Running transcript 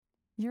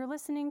You're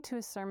listening to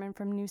a sermon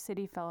from New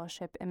City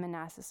Fellowship in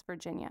Manassas,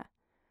 Virginia.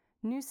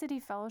 New City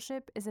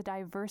Fellowship is a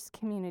diverse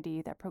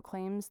community that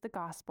proclaims the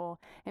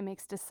gospel and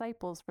makes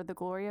disciples for the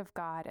glory of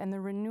God and the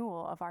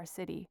renewal of our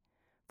city.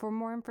 For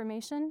more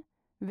information,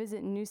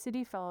 visit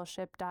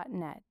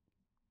newcityfellowship.net.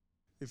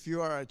 If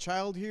you are a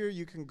child here,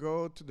 you can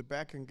go to the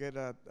back and get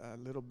a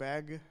little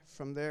bag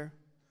from there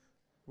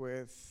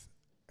with,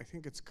 I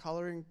think it's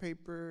coloring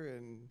paper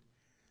and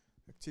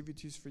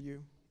activities for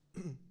you.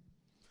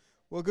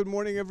 Well, good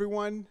morning,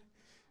 everyone.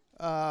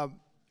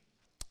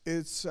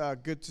 It's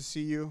good to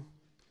see you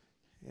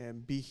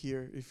and be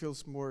here. It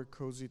feels more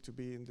cozy to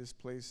be in this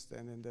place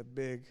than in the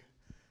big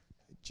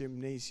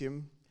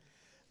gymnasium.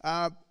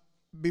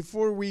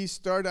 Before we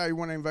start, I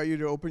want to invite you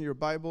to open your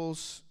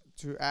Bibles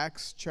to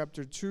Acts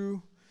chapter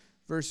 2,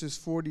 verses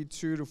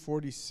 42 to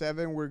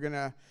 47. We're going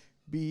to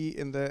be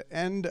in the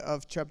end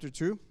of chapter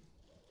 2.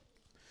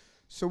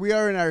 So we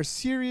are in our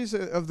series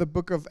of the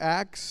book of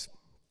Acts,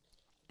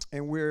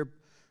 and we're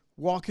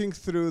walking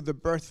through the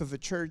birth of the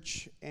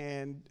church,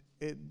 and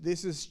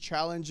this is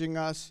challenging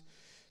us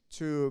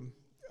to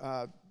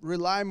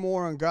rely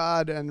more on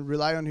God and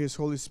rely on His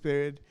Holy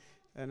Spirit.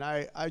 And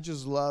I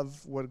just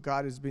love what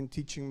God has been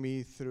teaching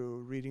me through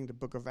reading the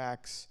book of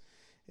Acts,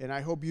 and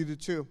I hope you do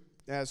too.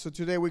 So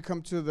today we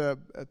come to the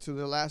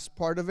last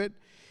part of it,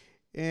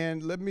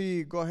 and let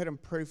me go ahead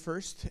and pray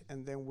first,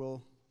 and then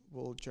we'll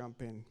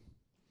jump in.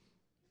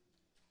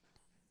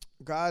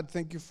 God,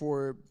 thank you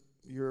for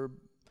your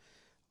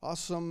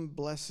awesome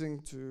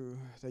blessing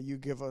that you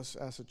give us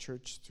as a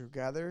church to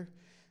gather,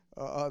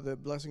 the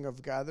blessing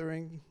of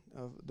gathering,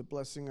 of the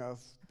blessing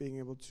of being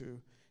able to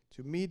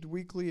meet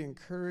weekly,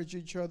 encourage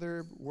each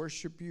other,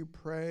 worship you,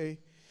 pray,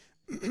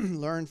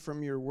 learn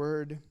from your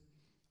word.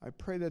 I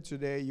pray that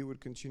today you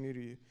would continue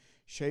to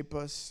shape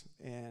us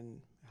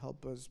and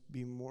help us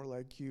be more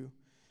like you.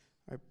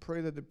 I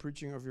pray that the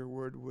preaching of your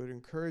word would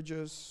encourage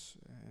us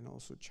and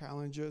also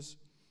challenge us,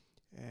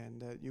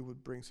 and that you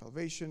would bring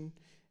salvation,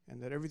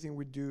 and that everything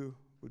we do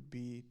would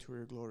be to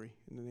your glory.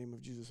 In the name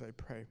of Jesus, I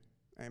pray.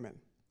 Amen.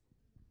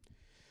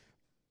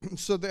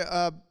 So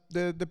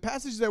the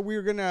passage that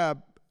we're going to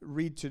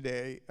read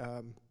today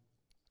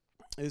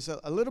is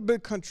a little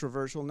bit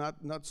controversial,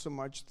 not so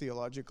much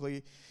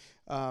theologically.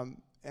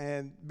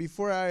 And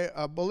before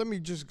but let me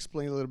just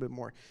explain a little bit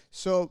more.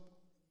 So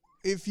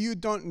if you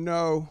don't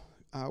know,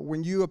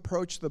 when you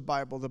approach the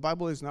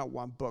Bible is not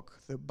one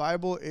book. The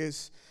Bible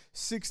is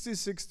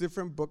 66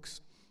 different books.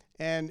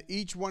 And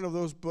each one of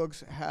those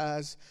books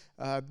has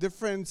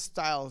different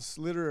styles,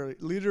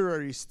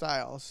 literary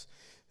styles.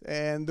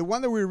 And the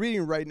one that we're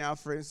reading right now,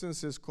 for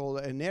instance, is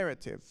called a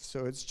narrative.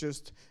 So it's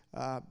just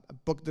a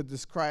book that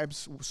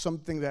describes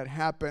something that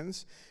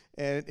happens,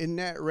 and it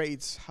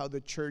narrates how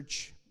the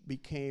church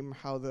became,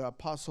 how the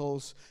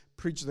apostles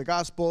preached the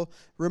gospel.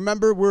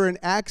 Remember, we're in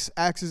Acts.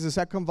 Acts is the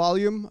second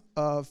volume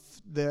of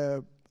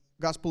the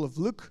Gospel of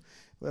Luke.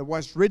 It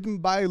was written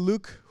by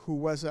Luke, who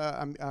was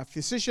a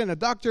physician, a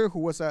doctor, who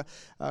was a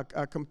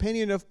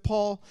companion of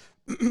Paul,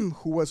 who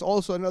was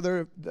also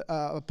another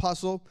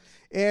apostle.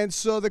 And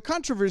so the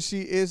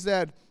controversy is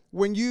that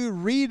when you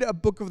read a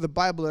book of the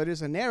Bible that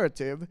is a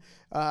narrative,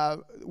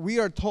 we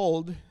are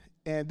told,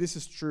 and this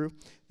is true,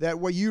 that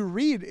what you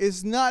read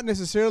is not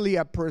necessarily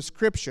a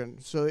prescription.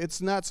 So it's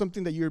not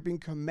something that you're being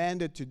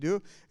commanded to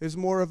do. It's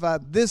more of a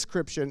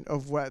description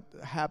of what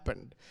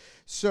happened.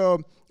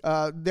 So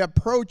the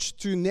approach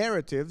to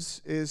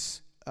narratives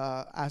is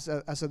as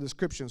a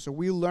description. So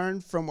we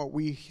learn from what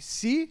we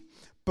see,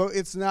 but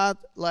it's not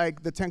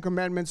like the Ten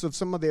Commandments of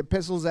some of the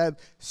epistles that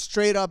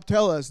straight up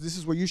tell us this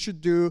is what you should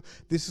do,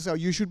 this is how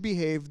you should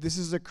behave, this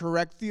is the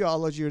correct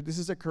theology, or this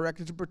is the correct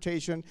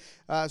interpretation.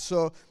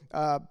 So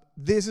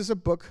this is a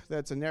book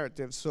that's a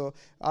narrative. So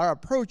our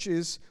approach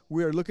is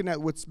we are looking at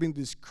what's been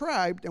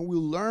described, and we'll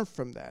learn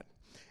from that.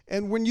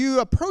 And when you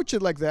approach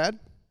it like that,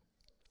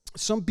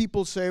 some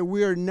people say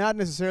we are not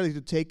necessarily to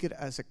take it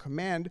as a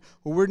command,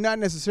 or we're not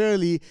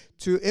necessarily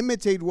to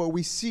imitate what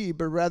we see,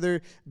 but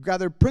rather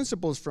gather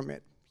principles from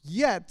it.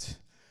 Yet,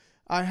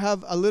 I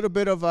have a little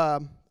bit of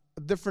a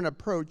different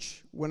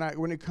approach when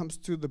it comes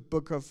to the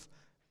book of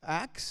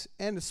Acts,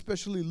 and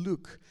especially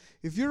Luke.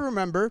 If you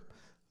remember,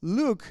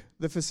 Luke,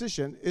 the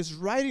physician, is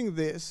writing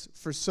this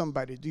for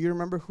somebody. Do you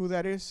remember who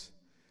that is?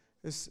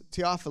 It's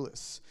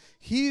Theophilus.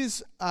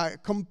 He's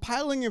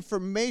compiling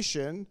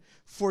information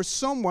for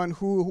someone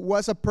who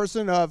was a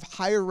person of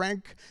higher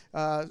rank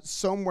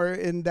somewhere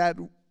in that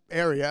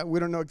area. We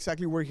don't know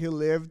exactly where he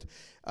lived.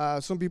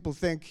 Some people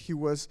think he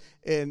was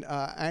in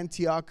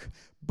Antioch.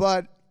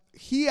 But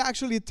he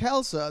actually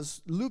tells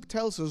us, Luke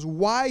tells us,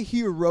 why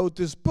he wrote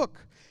this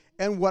book.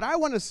 And what I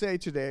want to say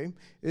today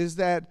is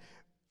that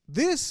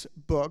this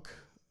book,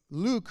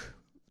 Luke,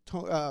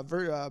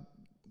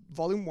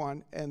 Volume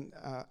 1 and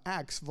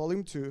Acts,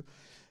 Volume 2,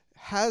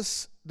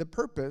 has the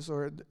purpose,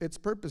 or its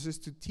purpose is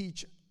to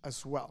teach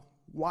as well.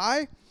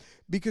 Why?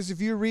 Because if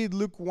you read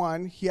Luke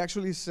 1, he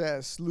actually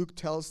says, Luke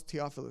tells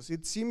Theophilus,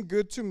 it seemed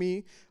good to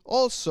me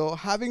also,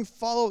 having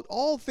followed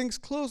all things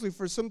closely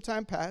for some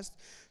time past,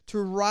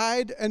 to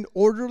write an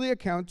orderly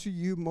account to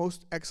you,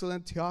 most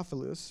excellent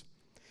Theophilus,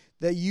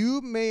 that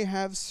you may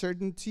have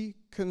certainty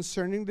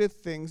concerning the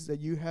things that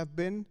you have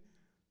been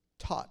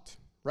taught,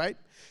 right?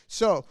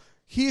 So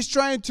he's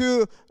trying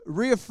to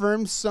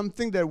reaffirm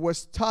something that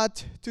was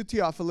taught to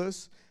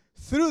Theophilus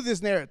through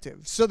this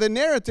narrative. So the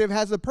narrative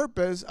has the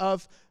purpose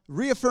of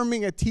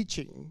reaffirming a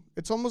teaching.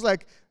 It's almost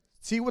like,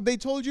 see what they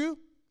told you?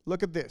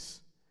 Look at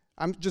this.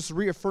 I'm just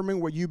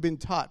reaffirming what you've been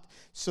taught.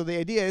 So the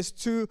idea is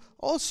to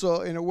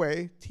also, in a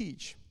way,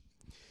 teach.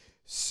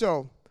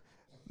 So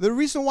the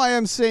reason why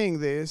I'm saying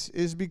this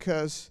is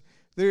because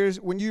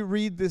when you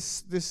read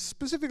this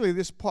specifically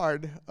this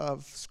part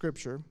of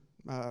Scripture,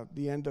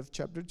 the end of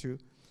chapter 2,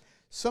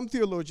 some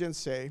theologians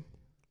say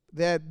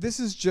that this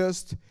is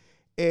just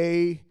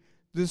a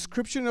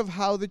description of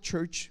how the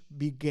church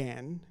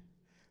began,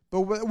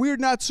 but we're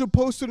not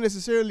supposed to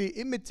necessarily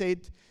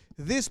imitate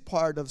this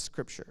part of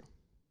Scripture.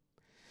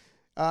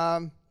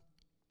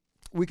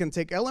 We can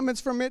take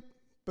elements from it,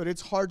 but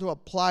it's hard to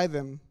apply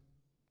them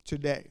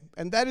today.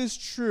 And that is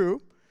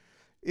true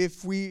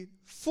if we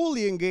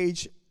fully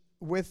engage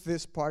with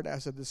this part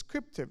as a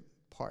descriptive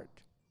part,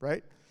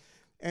 right?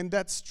 And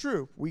that's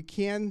true. We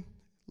can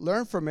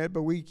learn from it,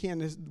 but we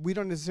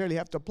don't necessarily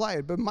have to apply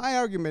it. But my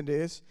argument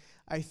is,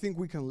 I think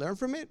we can learn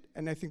from it,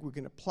 and I think we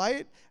can apply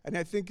it, and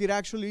I think it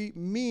actually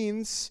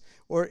means,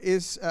 or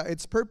is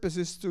its purpose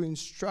is to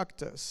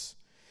instruct us.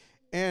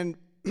 And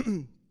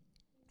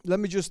let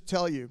me just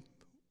tell you,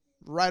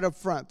 right up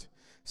front,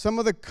 some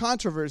of the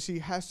controversy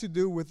has to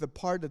do with the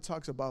part that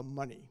talks about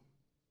money.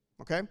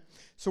 Okay?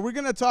 So we're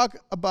going to talk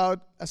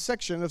about a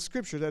section of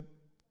Scripture that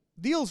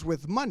deals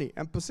with money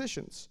and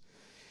positions.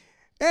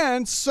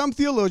 And some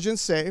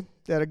theologians say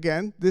that,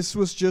 again, this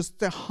was just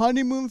the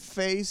honeymoon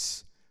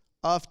phase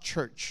of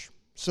church.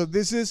 So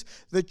this is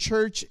the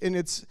church in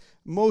its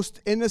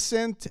most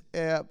innocent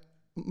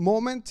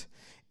moment,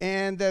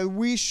 and that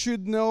we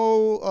should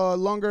no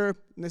longer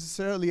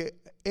necessarily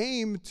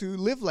aim to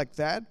live like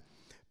that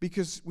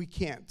because we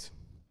can't.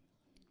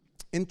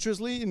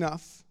 Interestingly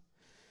enough,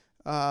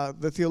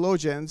 the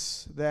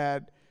theologians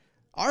that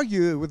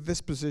argue with this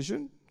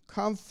position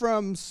come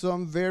from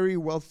some very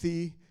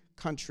wealthy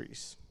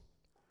countries.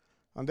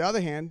 On the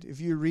other hand, if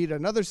you read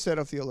another set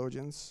of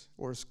theologians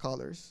or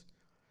scholars,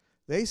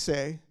 they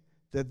say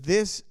that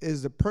this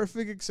is the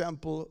perfect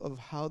example of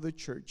how the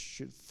church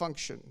should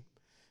function.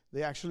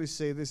 They actually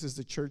say this is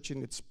the church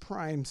in its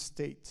prime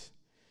state.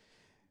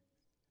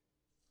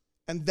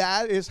 And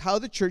that is how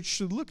the church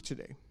should look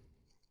today.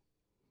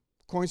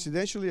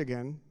 Coincidentally,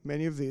 again,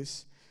 many of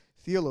these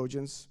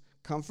theologians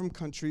come from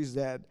countries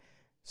that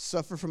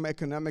suffer from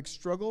economic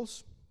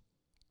struggles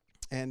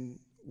and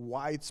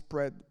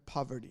widespread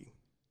poverty.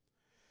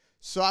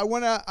 So I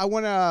want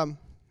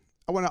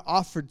to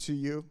offer to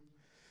you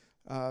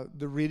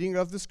the reading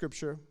of the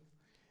Scripture,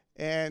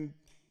 and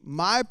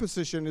my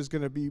position is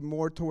going to be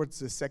more towards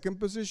the second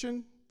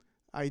position.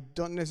 I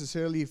don't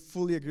necessarily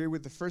fully agree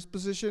with the first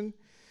position,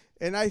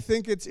 and I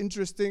think it's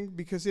interesting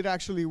because it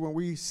actually, when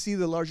we see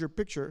the larger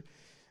picture,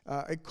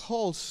 it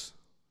calls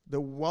the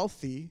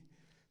wealthy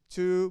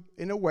to,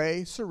 in a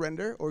way,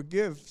 surrender or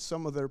give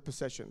some of their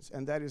possessions,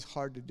 and that is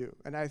hard to do.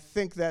 And I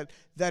think that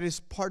is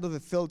part of the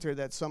filter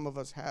that some of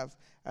us have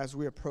as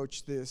we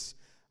approach this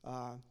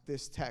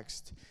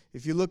text.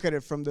 If you look at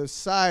it from the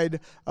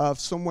side of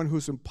someone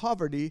who's in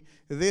poverty,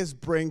 this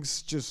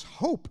brings just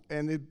hope,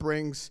 and it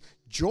brings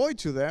joy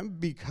to them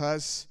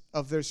because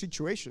of their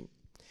situation.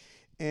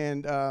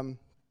 And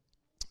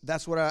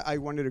that's what I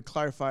wanted to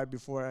clarify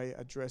before I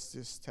address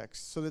this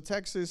text. So the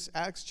text is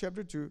Acts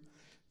chapter 2,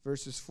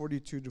 verses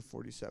 42 to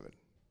 47.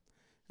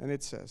 And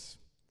it says,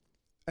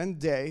 "And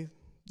they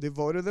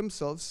devoted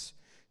themselves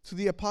to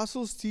the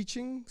apostles'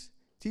 teaching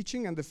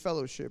and the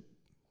fellowship,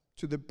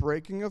 to the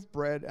breaking of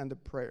bread and the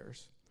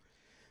prayers.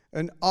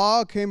 And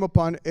awe came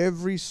upon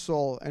every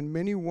soul, and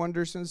many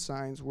wonders and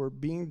signs were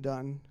being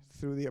done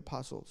through the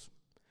apostles.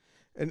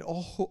 And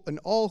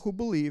all who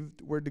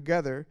believed were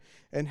together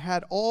and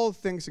had all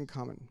things in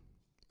common.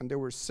 And they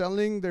were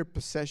selling their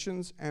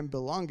possessions and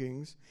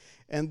belongings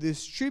and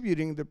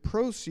distributing the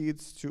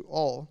proceeds to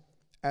all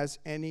as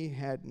any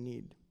had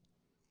need.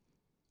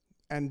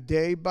 And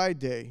day by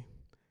day,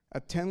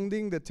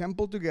 attending the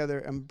temple together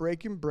and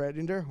breaking bread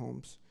in their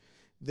homes,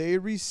 they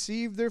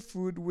received their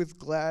food with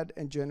glad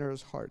and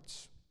generous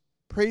hearts,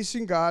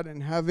 praising God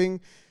and having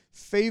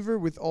favor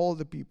with all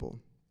the people.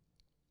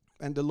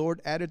 And the Lord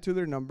added to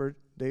their number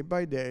day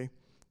by day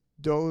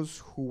those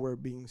who were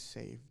being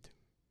saved."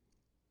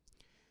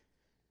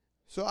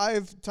 So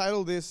I've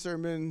titled this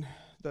sermon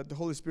that the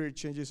Holy Spirit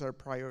changes our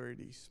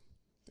priorities.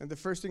 And the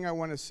first thing I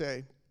want to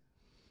say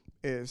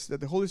is that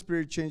the Holy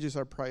Spirit changes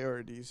our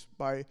priorities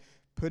by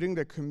putting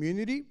the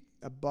community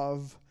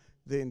above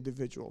the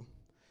individual.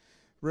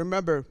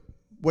 Remember,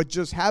 what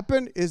just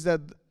happened is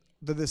that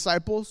the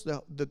disciples,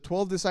 the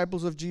 12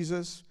 disciples of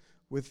Jesus,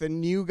 with a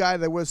new guy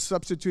that was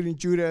substituting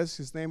Judas,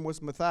 his name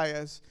was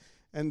Matthias,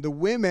 and the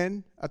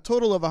women, a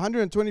total of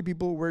 120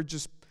 people, were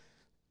just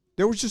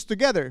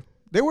together.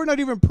 They were not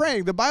even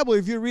praying. The Bible,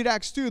 if you read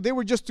Acts 2, they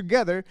were just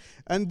together,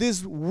 and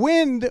this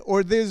wind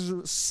or this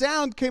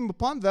sound came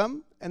upon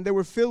them, and they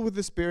were filled with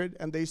the Spirit,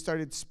 and they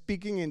started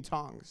speaking in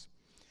tongues.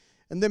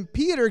 And then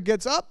Peter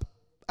gets up,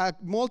 a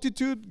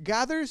multitude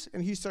gathers,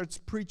 and he starts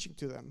preaching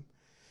to them.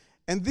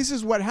 And this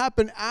is what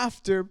happened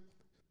after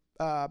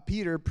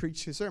Peter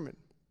preached his sermon.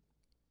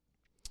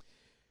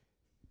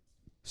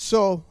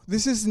 So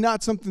this is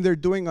not something they're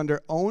doing on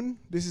their own.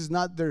 This is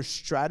not their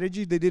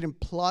strategy. They didn't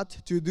plot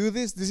to do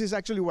this. This is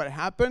actually what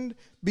happened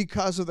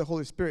because of the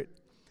Holy Spirit.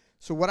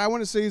 So what I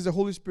want to say is the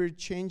Holy Spirit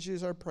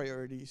changes our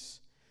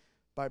priorities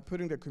by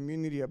putting the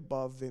community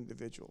above the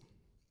individual.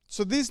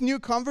 So these new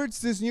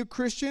converts, these new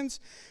Christians,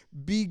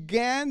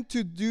 began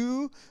to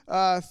do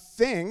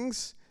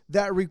things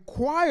that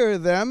require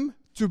them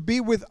to be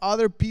with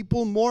other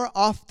people more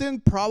often,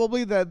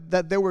 probably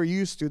than they were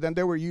used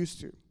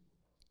to.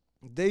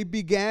 They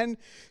began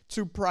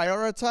to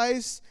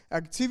prioritize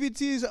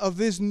activities of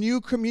this new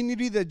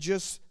community that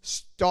just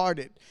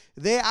started.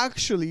 They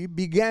actually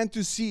began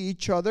to see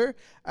each other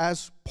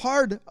as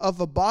part of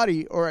a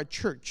body or a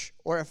church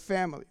or a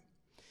family.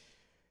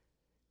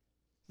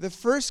 The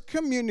first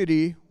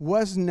community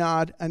was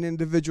not an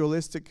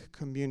individualistic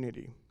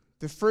community.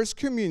 The first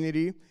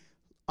community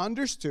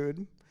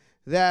understood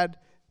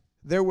that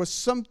there was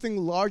something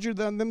larger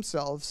than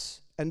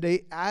themselves, and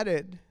they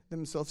added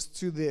themselves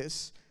to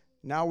this.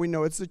 Now we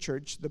know it's the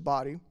church, the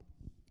body,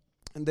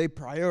 and they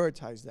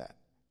prioritize that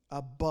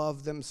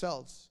above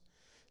themselves.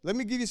 Let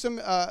me give you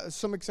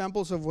some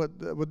examples of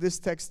what this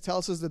text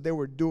tells us that they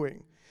were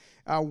doing.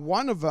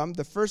 One of them,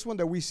 the first one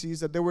that we see, is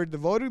that they were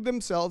devoting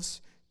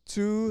themselves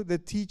to the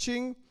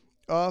teaching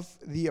of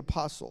the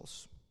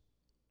apostles.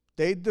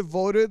 They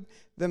devoted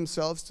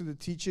themselves to the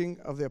teaching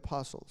of the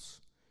apostles.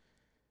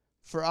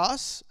 For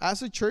us,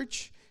 as a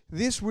church,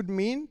 this would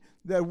mean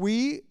that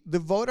we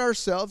devote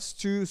ourselves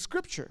to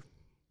Scripture.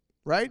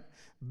 Right?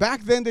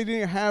 Back then they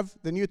didn't have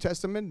the New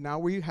Testament. Now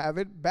we have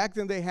it. Back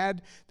then they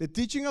had the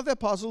teaching of the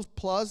apostles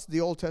plus the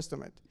Old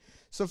Testament.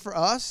 So for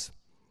us,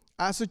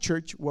 as a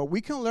church, what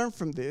we can learn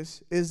from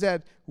this is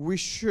that we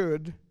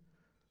should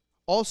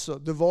also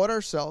devote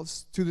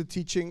ourselves to the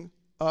teaching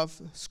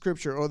of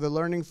Scripture, or the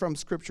learning from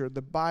Scripture,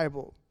 the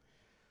Bible.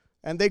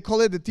 And they call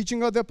it the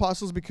teaching of the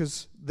apostles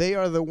because they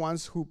are the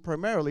ones who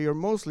primarily or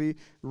mostly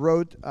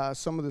wrote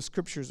some of the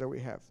scriptures that we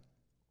have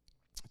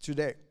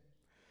today.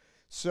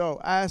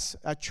 So as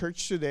a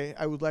church today,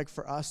 I would like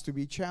for us to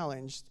be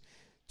challenged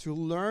to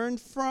learn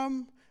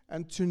from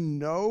and to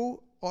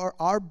know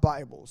our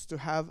Bibles, to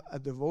have a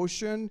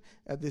devotion,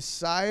 a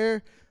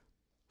desire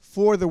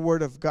for the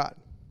Word of God.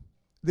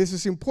 This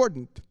is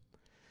important.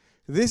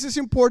 This is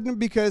important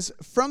because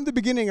from the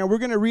beginning, and we're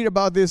going to read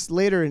about this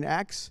later in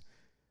Acts,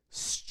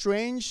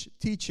 strange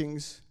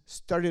teachings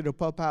started to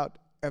pop out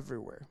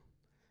everywhere.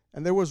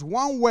 And there was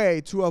one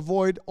way to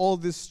avoid all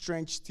these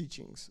strange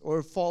teachings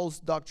or false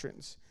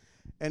doctrines.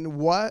 And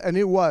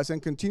it was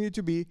and continued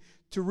to be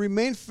to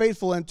remain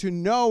faithful and to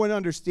know and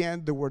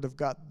understand the Word of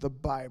God, the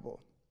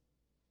Bible.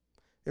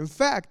 In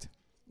fact,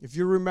 if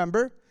you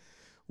remember,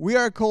 we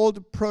are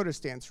called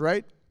Protestants,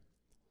 right?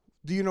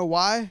 Do you know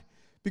why?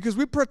 Because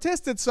we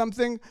protested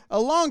something a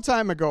long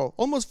time ago,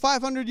 almost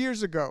 500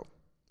 years ago.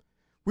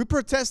 We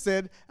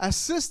protested a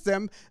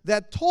system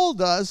that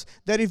told us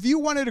that if you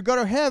wanted to go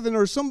to heaven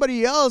or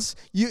somebody else,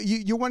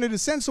 you wanted to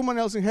send someone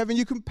else in heaven,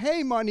 you can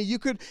pay money. You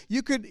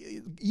could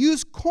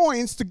use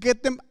coins to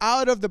get them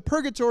out of the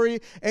purgatory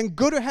and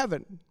go to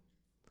heaven.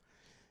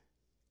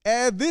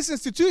 And this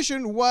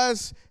institution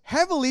was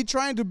heavily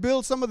trying to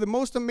build some of the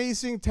most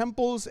amazing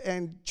temples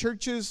and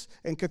churches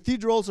and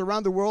cathedrals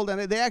around the world. And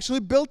they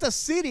actually built a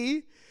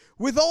city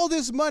with all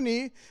this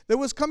money that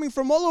was coming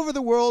from all over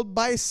the world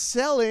by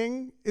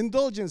selling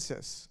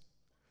indulgences.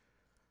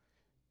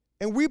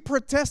 And we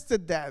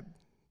protested that.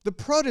 The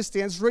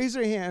Protestants raised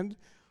their hand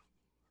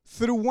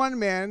through one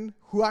man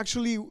who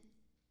actually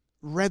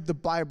read the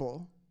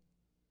Bible.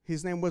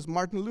 His name was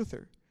Martin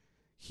Luther.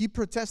 He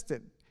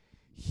protested.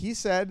 He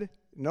said,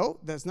 no,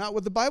 that's not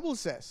what the Bible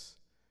says.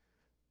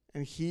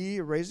 And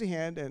he raised a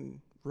hand and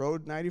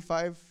wrote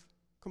 95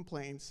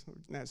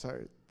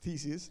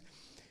 theses.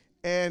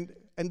 And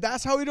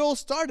that's how it all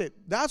started.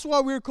 That's why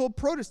we're called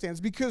Protestants,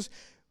 because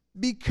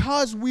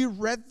we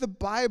read the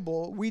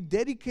Bible, we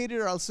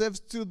dedicated ourselves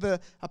to the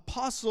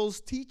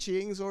apostles'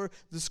 teachings or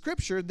the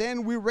Scripture.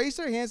 Then we raised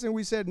our hands and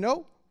we said,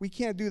 no, we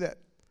can't do that.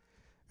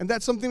 And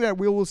that's something that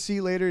we will see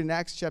later in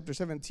Acts chapter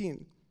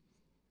 17.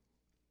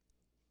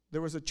 There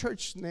was a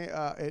church in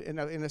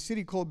a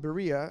city called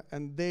Berea,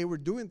 and they were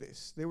doing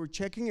this. They were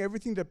checking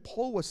everything that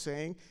Paul was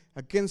saying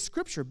against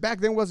Scripture. Back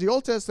then was the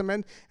Old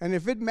Testament, and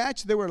if it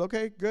matched, they were,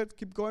 okay, good,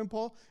 keep going,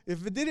 Paul.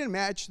 If it didn't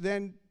match,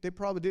 then they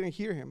probably didn't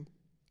hear him.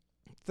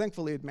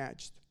 Thankfully, it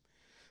matched.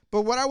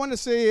 But what I want to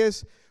say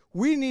is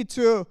we need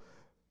to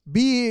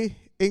be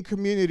in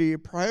community,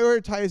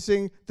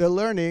 prioritizing the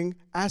learning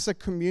as a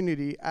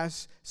community,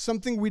 as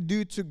something we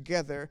do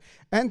together.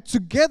 And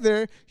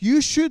together,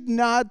 you should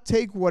not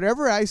take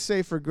whatever I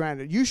say for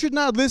granted. You should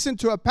not listen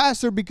to a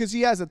pastor because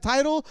he has a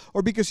title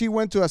or because he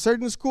went to a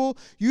certain school.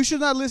 You should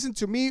not listen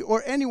to me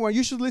or anyone.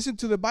 You should listen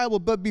to the Bible.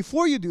 But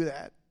before you do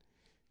that,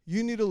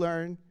 you need to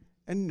learn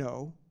and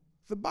know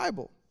the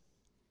Bible.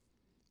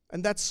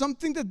 And that's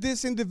something that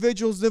these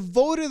individuals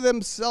devoted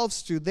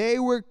themselves to. They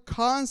were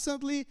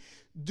constantly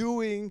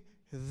doing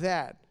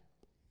that.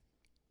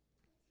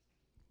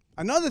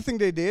 Another thing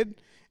they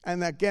did,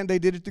 and again they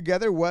did it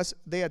together, was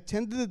they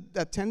attended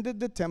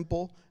the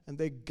temple, and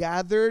they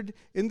gathered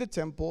in the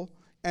temple,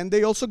 and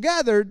they also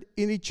gathered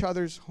in each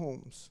other's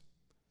homes.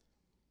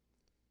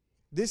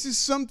 This is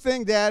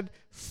something that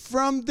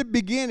from the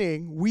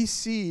beginning we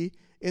see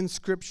in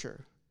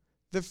Scripture.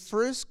 The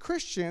first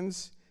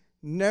Christians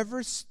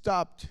never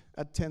stopped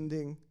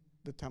attending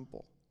the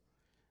temple.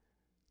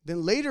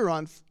 Then later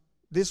on,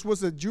 this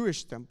was a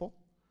Jewish temple.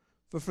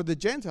 But for the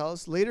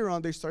Gentiles, later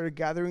on, they started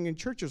gathering in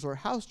churches or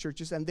house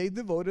churches, and they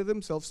devoted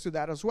themselves to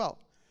that as well.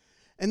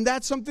 And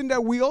that's something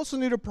that we also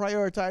need to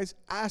prioritize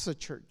as a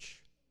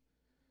church.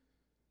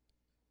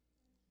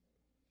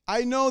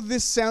 I know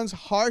this sounds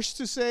harsh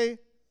to say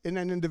in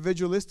an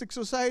individualistic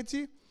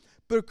society,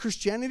 but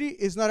Christianity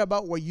is not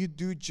about what you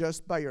do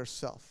just by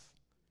yourself.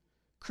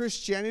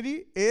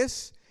 Christianity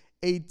is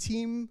a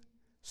team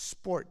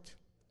sport.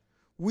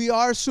 We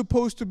are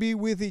supposed to be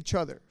with each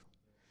other.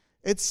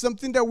 It's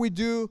something that we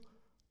do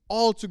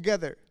all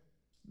together.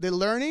 The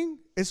learning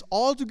is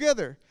all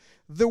together.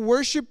 The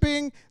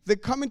worshiping, the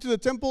coming to the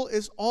temple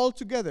is all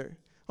together.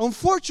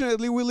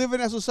 Unfortunately, we live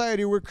in a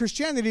society where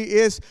Christianity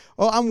is,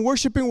 oh, I'm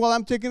worshiping while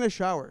I'm taking a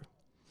shower.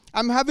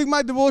 I'm having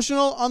my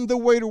devotional on the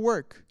way to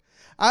work.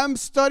 I'm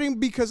studying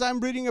because I'm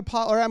reading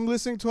or I'm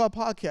listening to a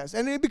podcast.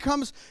 And it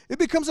becomes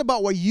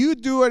about what you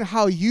do and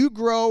how you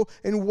grow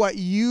and what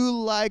you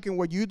like and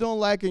what you don't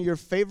like and your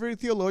favorite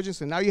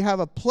theologians. And now you have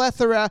a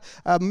plethora,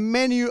 a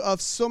menu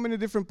of so many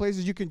different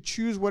places. You can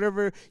choose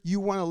whatever you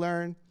want to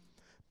learn.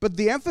 But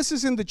the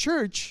emphasis in the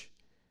church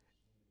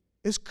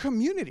is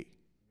community.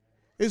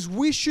 Is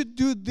we should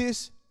do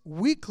this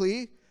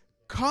weekly,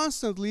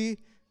 constantly,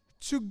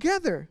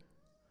 together.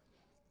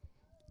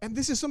 And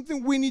this is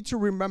something we need to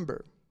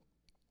remember.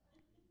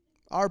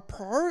 Our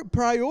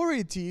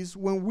priorities,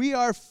 when we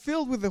are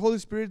filled with the Holy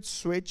Spirit,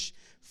 switch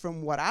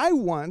from what I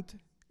want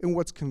and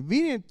what's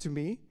convenient to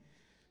me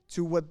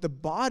to what the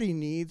body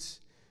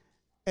needs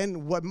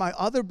and what my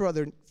other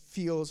brother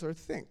feels or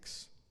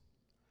thinks.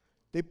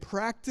 They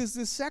practice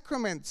the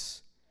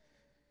sacraments.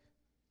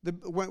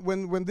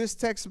 When this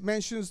text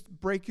mentions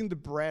breaking the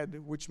bread,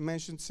 which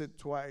mentions it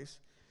twice,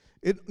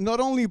 it not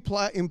only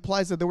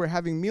implies that they were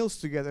having meals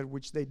together,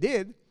 which they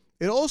did,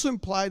 it also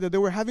implied that they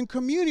were having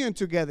communion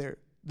together.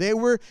 They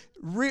were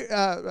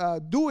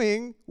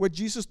doing what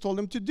Jesus told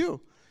them to do,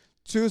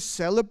 to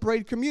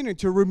celebrate communion,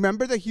 to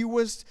remember that he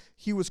was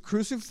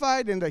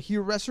crucified and that he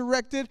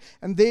resurrected,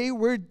 and they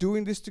were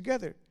doing this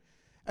together.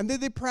 And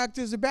then they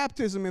practiced the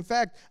baptism. In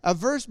fact, a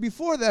verse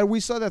before that, we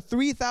saw that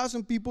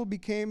 3,000 people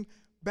became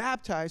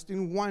baptized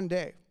in one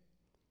day.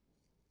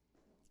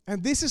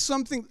 And this is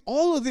something,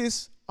 all of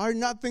this are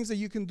not things that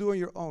you can do on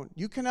your own.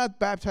 You cannot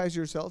baptize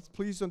yourself.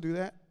 Please don't do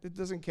that. It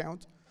doesn't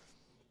count.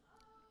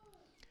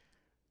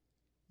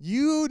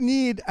 You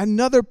need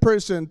another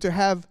person to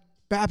have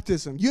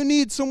baptism. You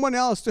need someone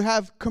else to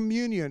have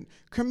communion.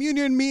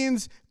 Communion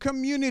means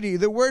community.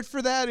 The word for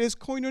that is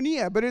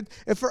koinonia. But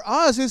for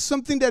us, it's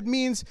something that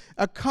means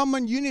a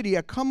common unity,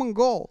 a common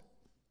goal.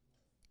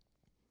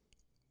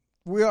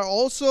 We are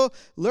also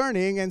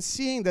learning and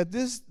seeing that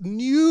this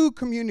new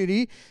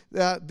community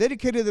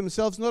dedicated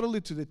themselves not only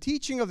to the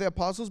teaching of the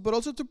apostles, but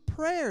also to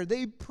prayer.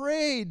 They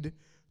prayed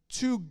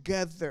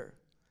together.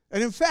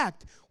 And in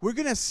fact, we're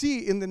going to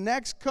see in the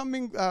next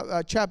coming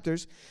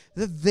chapters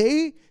that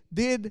they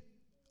did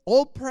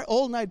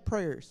all-night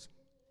prayers.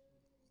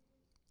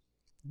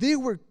 They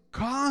were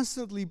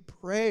constantly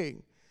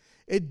praying.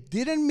 It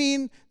didn't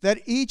mean that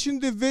each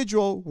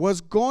individual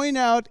was going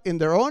out in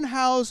their own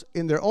house,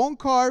 in their own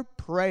car,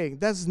 praying.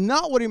 That's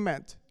not what it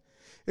meant.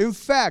 In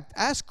fact,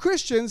 as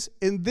Christians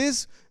in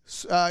this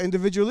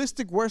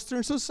individualistic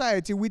Western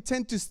society, we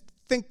tend to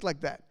think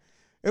like that.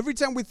 Every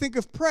time we think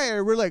of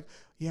prayer, we're like,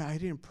 yeah, I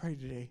didn't pray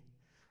today.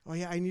 Oh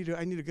yeah, I need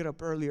to get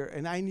up earlier,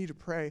 and I need to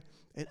pray.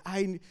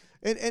 And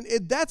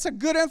that's a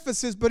good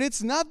emphasis, but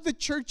it's not the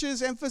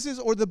church's emphasis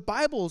or the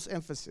Bible's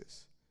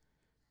emphasis.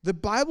 The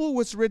Bible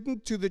was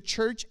written to the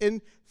church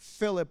in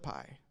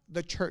Philippi,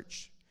 the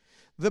church.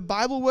 The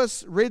Bible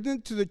was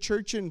written to the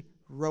church in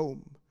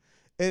Rome,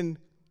 in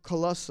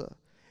Colossae,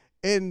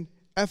 in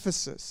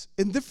Ephesus,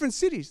 in different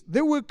cities.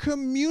 There were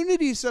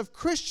communities of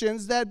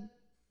Christians that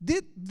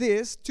did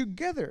this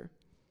together.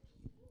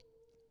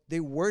 They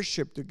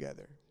worship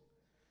together.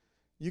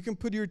 You can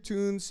put your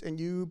tunes and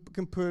you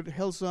can put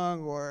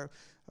Hillsong or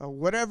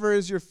whatever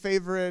is your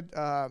favorite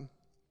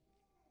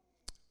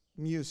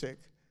music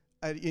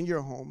in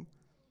your home.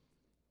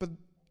 But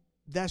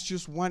that's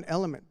just one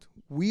element.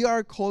 We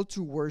are called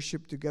to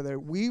worship together.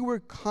 We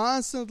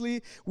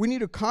need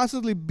to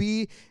constantly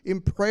be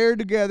in prayer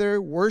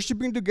together,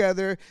 worshiping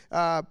together,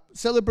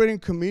 celebrating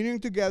communion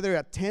together,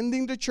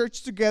 attending the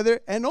church together,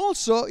 and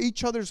also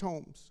each other's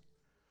homes.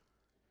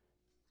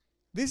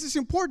 This is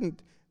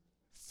important.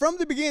 From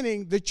the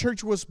beginning, the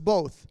church was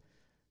both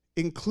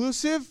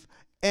inclusive,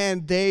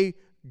 and they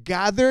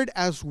gathered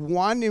as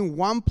one in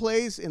one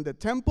place in the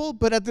temple,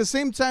 but at the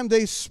same time,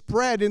 they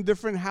spread in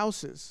different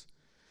houses.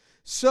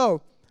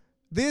 So,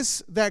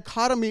 this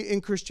dichotomy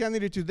in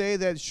Christianity today,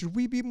 that should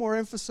we be more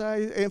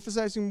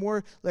emphasizing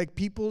more like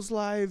people's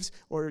lives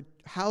or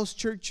house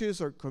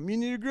churches or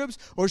community groups,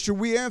 or should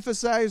we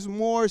emphasize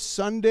more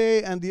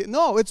Sunday and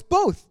no, it's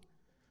both.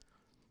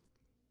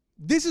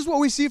 This is what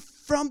we see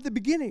from the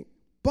beginning,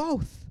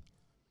 both.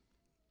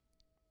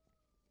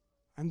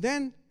 And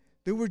then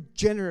they were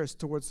generous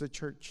towards the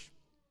church.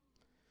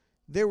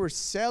 They were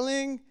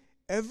selling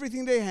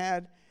everything they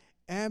had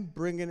and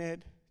bringing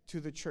it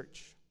to the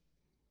church.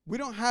 We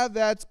don't have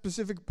that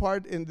specific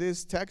part in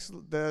this text,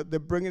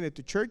 the bringing it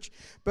to church,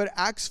 but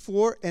Acts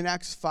 4 and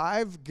Acts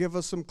 5 give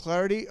us some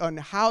clarity on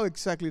how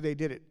exactly they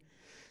did it.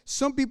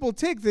 Some people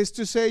take this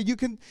to say you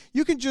can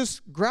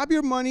just grab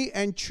your money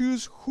and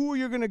choose who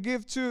you're going to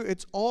give to.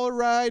 It's all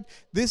right.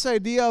 This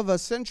idea of a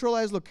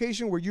centralized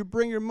location where you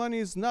bring your money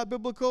is not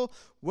biblical.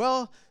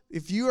 Well,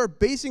 if you are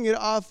basing it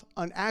off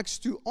on Acts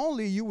 2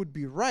 only, you would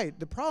be right.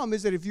 The problem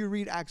is that if you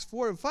read Acts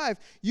 4 and 5,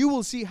 you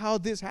will see how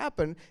this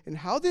happened. And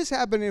how this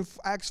happened in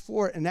Acts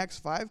 4 and Acts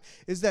 5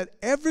 is that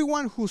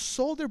everyone who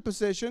sold their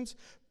possessions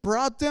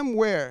brought them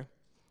where?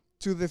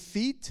 To the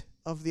feet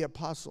of the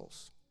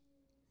apostles.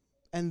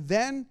 And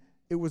then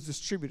it was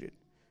distributed.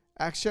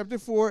 Acts chapter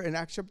 4 and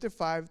Acts chapter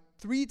 5,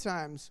 3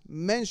 times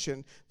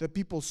mentioned that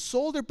people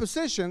sold their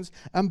possessions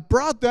and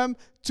brought them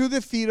to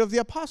the feet of the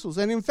apostles.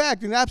 And in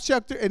fact, in Acts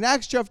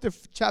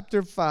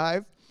chapter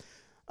 5,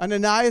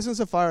 Ananias and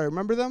Sapphira,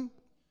 remember them?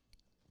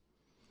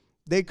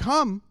 They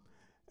come,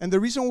 and the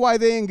reason why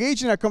they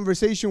engage in a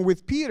conversation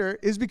with Peter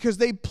is because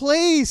they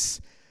place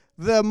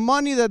the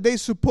money that they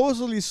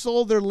supposedly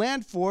sold their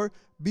land for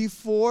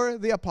before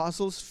the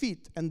apostles'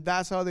 feet. And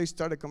that's how they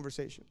start a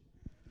conversation.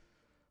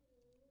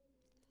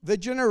 The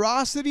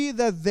generosity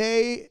that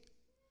they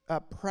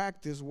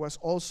practiced was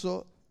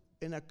also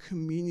in a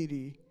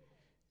community.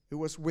 It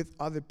was with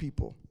other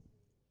people.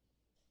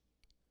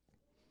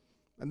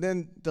 And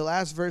then the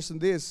last verse in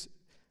this,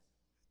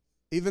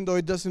 even though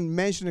it doesn't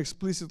mention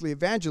explicitly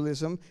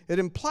evangelism, it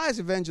implies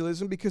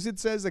evangelism because it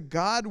says that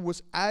God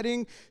was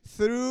adding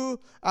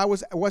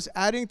was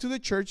adding to the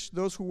church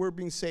those who were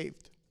being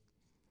saved.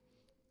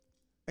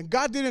 And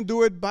God didn't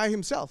do it by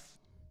himself.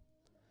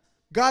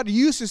 God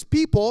uses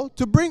people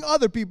to bring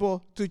other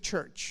people to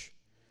church.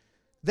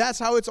 That's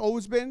how it's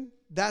always been.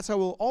 That's how it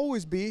will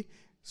always be.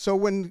 So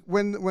when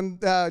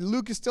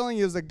Luke is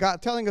telling us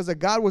that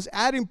God was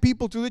adding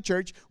people to the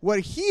church, what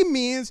he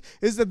means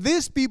is that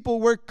these people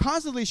were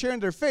constantly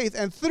sharing their faith,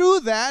 and through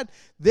that,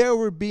 there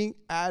were being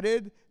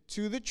added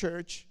to the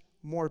church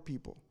more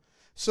people.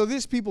 So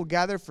these people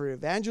gathered for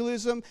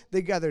evangelism.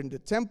 They gathered in the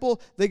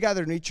temple. They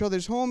gathered in each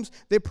other's homes.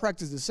 They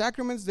practiced the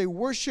sacraments. They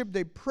worshiped.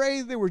 They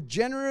prayed. They were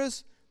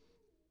generous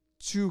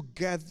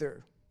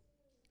together.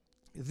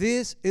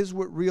 This is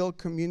what real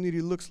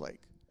community looks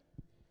like.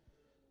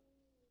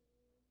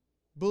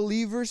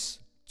 Believers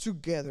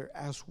together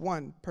as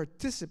one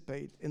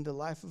participate in the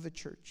life of the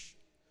church.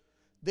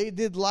 They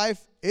did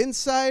life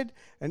inside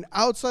and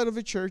outside of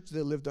the church. They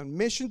lived on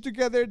mission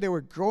together. They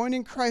were growing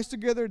in Christ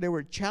together. They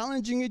were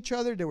challenging each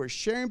other. They were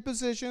sharing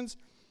positions.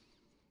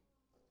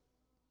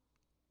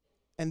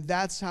 And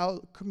that's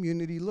how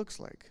community looks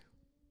like.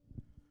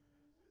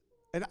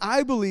 And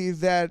I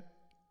believe that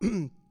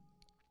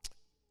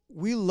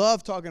we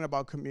love talking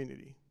about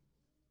community.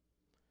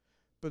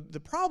 But the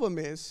problem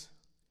is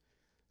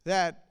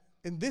that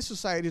in this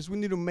society we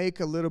need to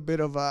make a little bit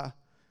of a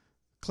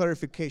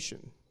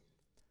clarification.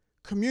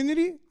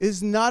 Community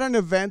is not an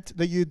event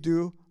that you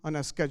do on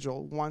a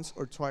schedule once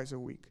or twice a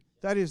week.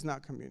 That is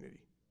not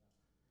community.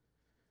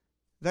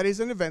 That is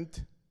an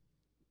event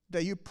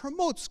that you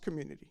promotes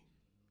community.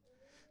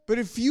 But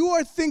if you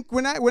are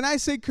when I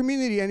say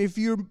community, and if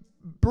your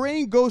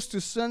brain goes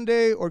to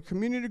Sunday or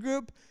community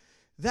group,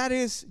 that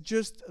is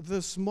just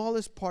the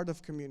smallest part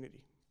of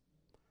community.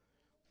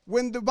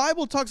 When the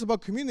Bible talks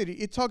about community,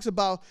 it talks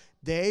about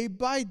day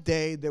by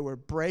day, they were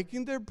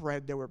breaking their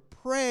bread, they were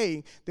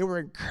praying, they were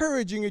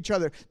encouraging each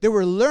other, they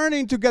were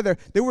learning together,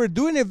 they were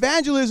doing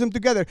evangelism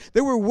together,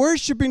 they were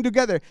worshiping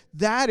together.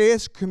 That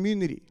is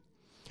community.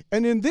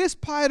 And in this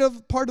part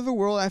of the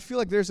world, I feel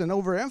like there's an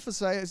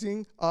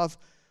overemphasizing of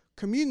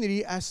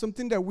community as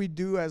something that we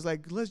do as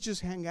like, let's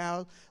just hang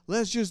out,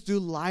 let's just do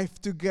life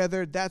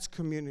together. That's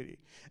community.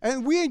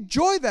 And we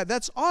enjoy that.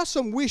 That's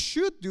awesome. We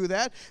should do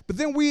that. But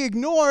then we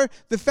ignore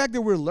the fact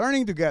that we're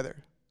learning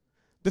together,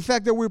 the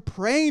fact that we're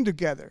praying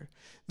together,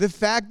 the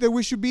fact that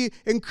we should be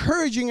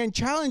encouraging and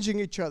challenging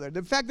each other,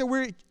 the fact that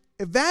we're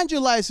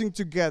evangelizing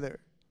together.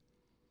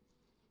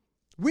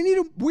 We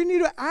need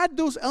to add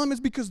those elements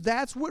because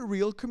that's what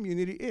real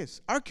community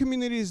is. Our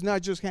community is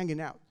not just hanging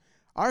out.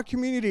 Our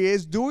community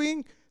is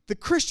doing the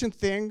Christian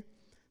thing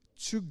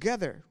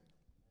together.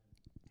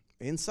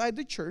 Inside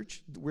the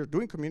church, we're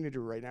doing community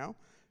right now,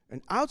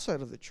 and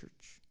outside of the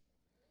church.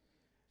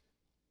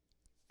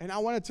 And I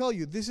want to tell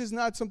you, this is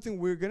not something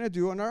we're going to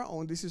do on our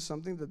own. This is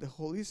something that the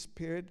Holy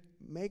Spirit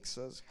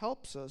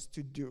helps us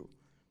to do.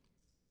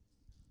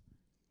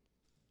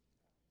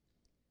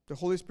 The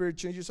Holy Spirit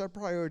changes our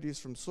priorities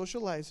from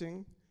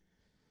socializing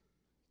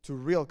to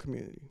real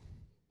community.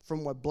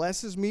 From what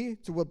blesses me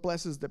to what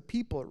blesses the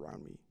people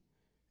around me.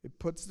 It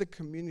puts the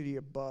community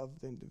above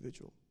the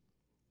individual.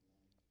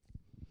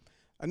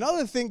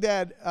 Another thing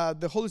that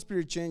the Holy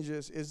Spirit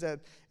changes is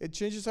that it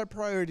changes our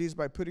priorities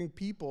by putting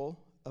people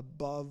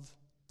above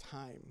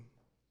time.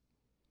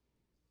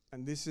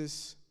 And this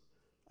is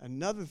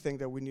another thing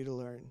that we need to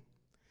learn.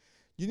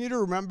 You need to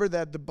remember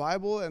that the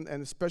Bible, and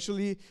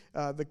especially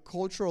the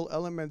cultural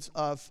elements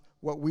of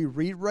what we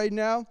read right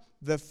now,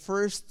 the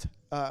first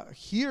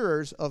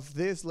hearers of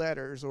these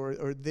letters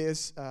or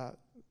this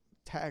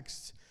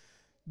text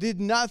did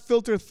not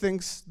filter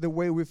things the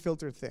way we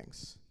filter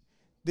things.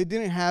 They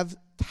didn't have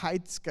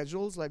tight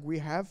schedules like we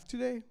have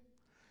today.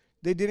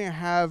 They didn't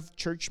have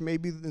church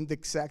maybe in the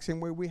exact same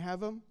way we have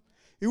them.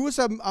 It was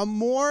a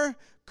more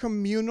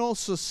communal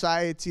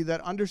society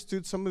that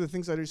understood some of the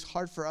things that is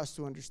hard for us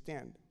to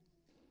understand.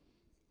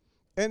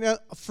 And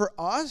for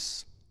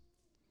us,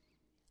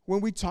 when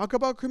we talk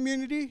about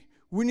community,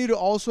 we need to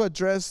also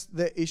address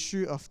the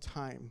issue of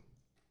time.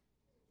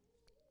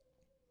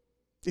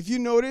 If you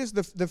notice,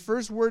 the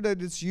first word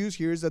that is used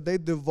here is that they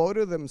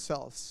devoted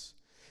themselves.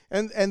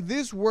 And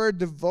this word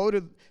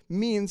devoted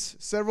means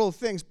several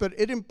things, but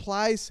it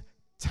implies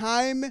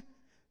time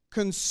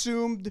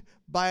consumed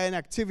by an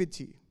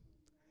activity.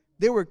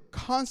 They were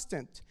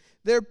constant.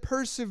 They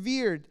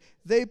persevered.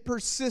 They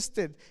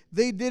persisted.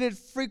 They did it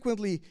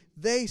frequently.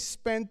 They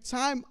spent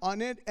time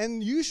on it,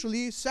 and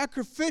usually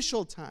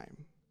sacrificial time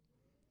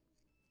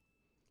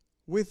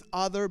with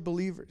other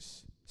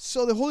believers.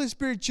 So the Holy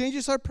Spirit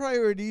changes our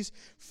priorities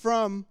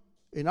from,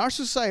 in our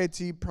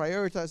society,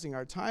 prioritizing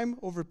our time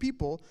over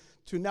people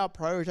to now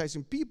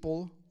prioritizing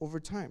people over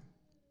time.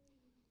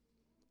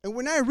 And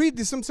when I read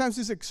this, sometimes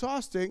it's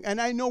exhausting, and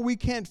I know we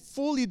can't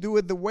fully do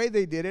it the way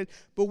they did it,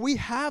 but we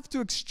have to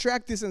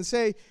extract this and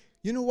say,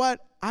 you know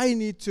what? I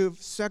need to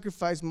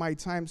sacrifice my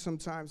time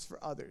sometimes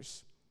for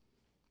others.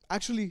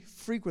 Actually,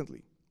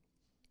 frequently.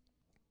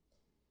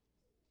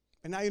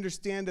 And I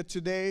understand that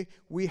today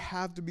we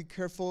have to be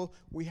careful.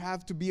 We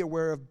have to be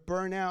aware of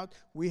burnout.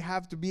 We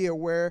have to be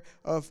aware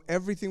of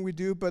everything we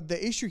do. But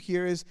the issue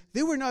here is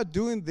they were not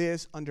doing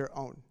this on their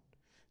own.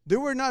 They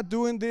were not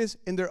doing this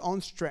in their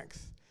own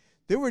strength.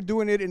 They were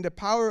doing it in the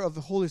power of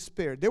the Holy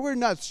Spirit. They were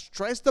not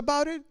stressed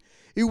about it.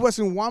 It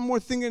wasn't one more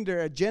thing in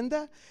their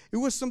agenda. It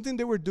was something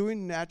they were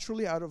doing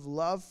naturally out of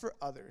love for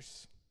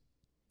others.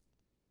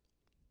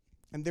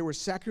 And they were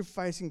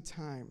sacrificing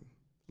time.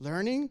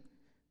 Learning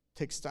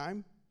takes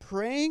time.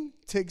 Praying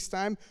takes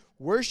time.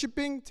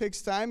 Worshiping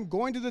takes time.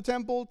 Going to the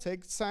temple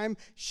takes time.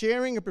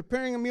 Sharing and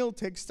preparing a meal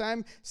takes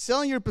time.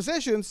 Selling your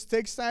possessions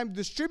takes time.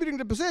 Distributing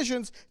the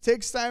possessions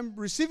takes time.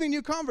 Receiving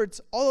new converts,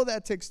 all of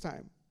that takes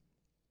time.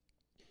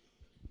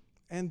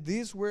 And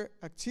these were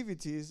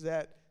activities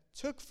that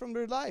took from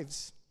their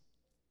lives.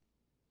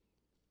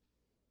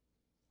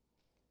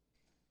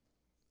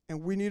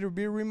 And we need to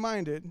be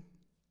reminded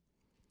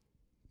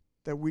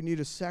that we need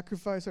to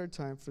sacrifice our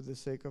time for the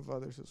sake of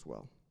others as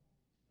well.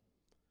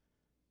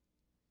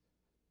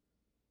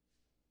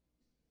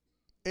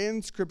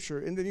 In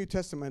Scripture, in the New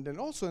Testament, and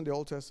also in the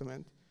Old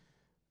Testament,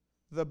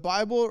 the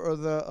Bible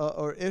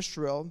or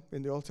Israel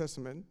in the Old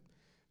Testament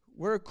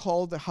were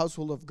called the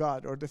household of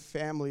God, or the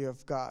family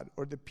of God,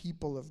 or the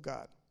people of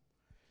God.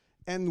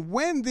 And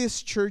when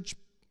this church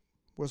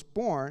was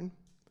born,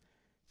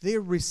 they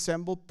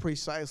resembled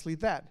precisely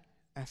that,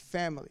 a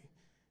family.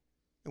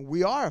 And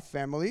we are a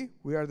family.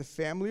 We are the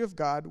family of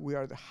God. We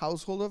are the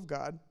household of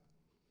God.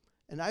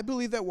 And I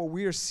believe that what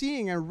we are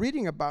seeing and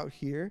reading about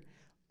here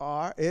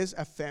is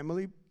a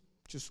family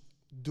just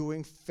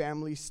doing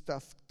family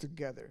stuff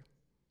together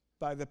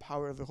by the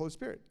power of the Holy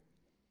Spirit.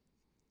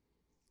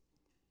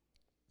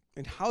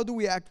 And how do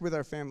we act with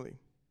our family?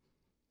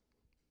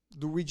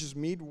 Do we just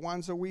meet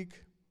once a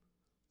week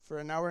for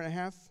an hour and a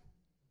half?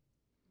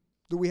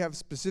 Do we have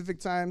specific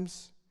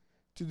times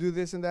to do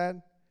this and that?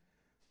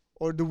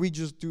 Or do we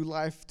just do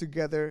life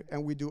together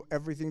and we do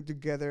everything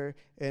together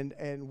and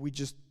we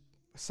just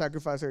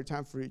sacrifice our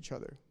time for each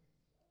other?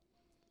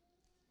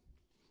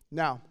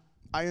 Now,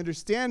 I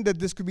understand that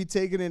this could be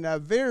taken in a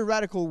very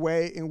radical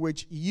way in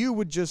which you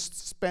would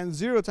just spend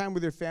zero time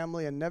with your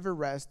family and never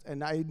rest.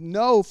 And I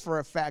know for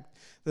a fact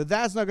that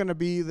that's not going to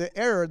be the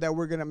error that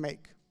we're going to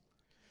make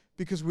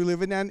because we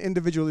live in an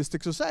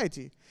individualistic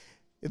society.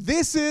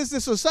 This is the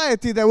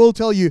society that will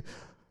tell you,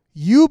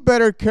 you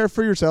better care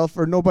for yourself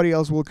or nobody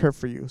else will care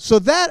for you. So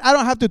that I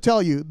don't have to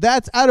tell you.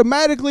 That's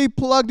automatically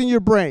plugged in your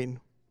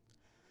brain.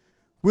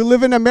 We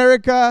live in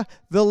America,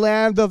 the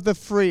land of the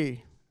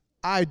free.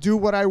 I do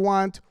what I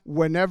want,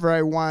 whenever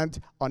I want,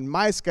 on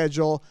my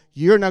schedule.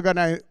 You're not going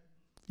to,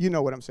 you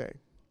know what I'm saying.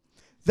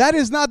 That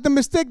is not the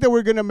mistake that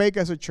we're going to make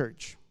as a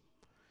church.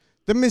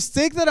 The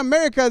mistake that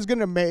America is going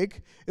to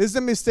make is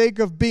the mistake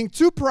of being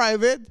too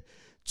private,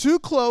 too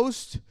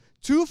close,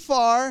 too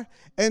far,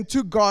 and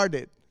too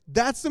guarded.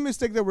 That's the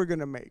mistake that we're going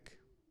to make.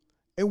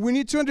 And we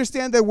need to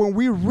understand that when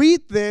we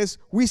read this,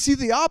 we see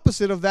the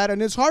opposite of that,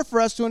 and it's hard for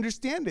us to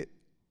understand it.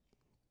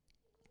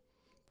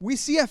 We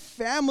see a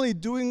family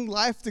doing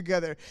life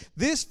together.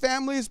 These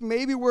families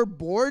maybe were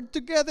bored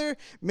together.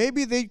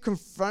 Maybe they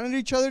confronted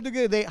each other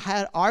together. They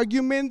had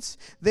arguments.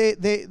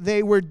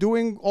 They were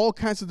doing all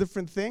kinds of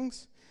different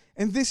things.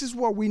 And this is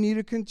what we need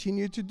to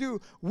continue to do.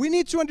 We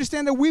need to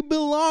understand that we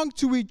belong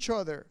to each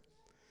other.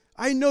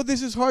 I know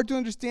this is hard to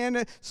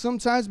understand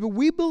sometimes, but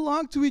we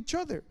belong to each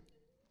other.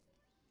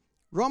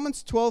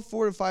 Romans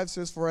 12:4-5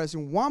 says, "For as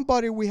in one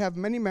body we have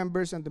many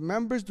members, and the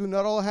members do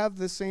not all have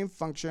the same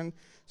function,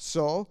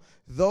 so,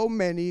 though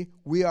many,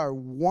 we are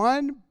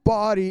one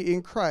body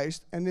in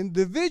Christ, and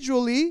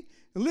individually,"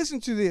 and listen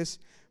to this,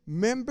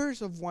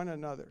 "members of one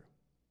another."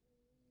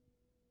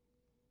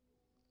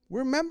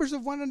 We're members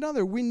of one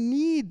another. We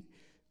need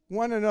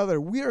one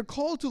another. We are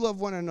called to love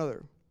one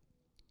another.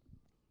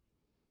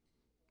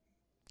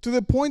 To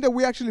the point that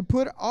we actually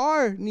put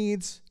our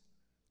needs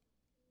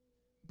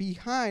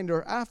behind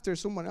or after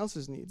someone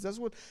else's needs.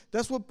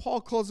 That's what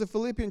Paul calls the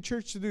Philippian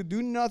church to do.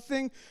 Do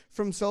nothing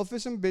from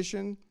selfish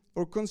ambition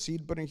or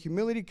conceit, but in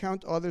humility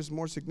count others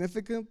more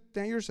significant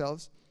than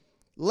yourselves.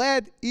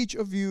 Let each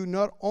of you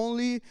not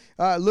only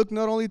look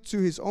not only to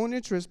his own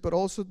interest, but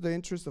also the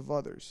interest of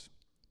others.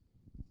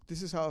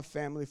 This is how a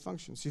family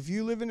functions. If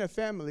you live in a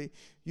family,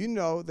 you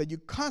know that you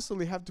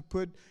constantly have to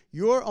put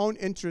your own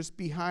interest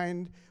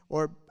behind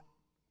or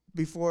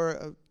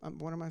before,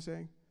 what am I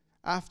saying?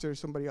 After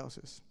somebody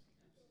else's.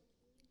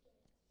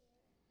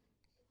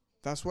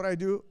 That's what I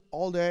do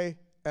all day,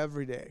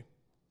 every day.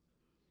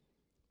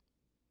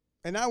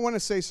 And I want to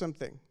say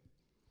something.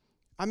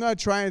 I'm not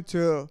trying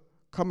to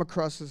come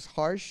across as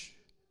harsh.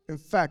 In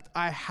fact,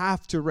 I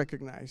have to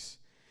recognize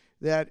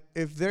that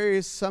if there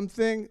is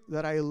something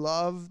that I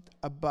loved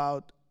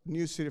about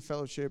New City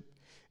Fellowship,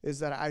 is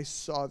that I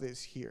saw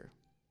this here.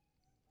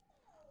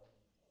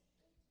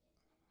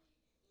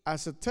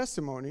 As a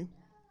testimony,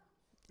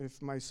 if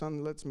my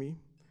son lets me,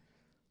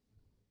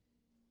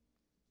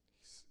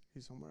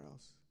 he's somewhere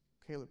else.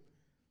 Caleb.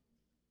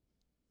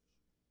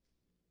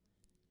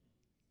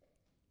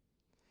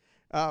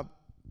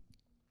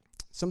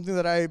 Something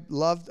that I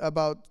loved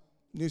about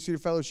New City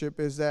Fellowship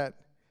is that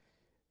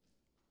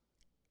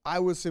I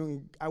was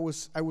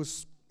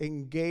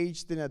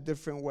engaged in a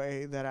different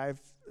way that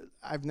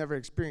I've never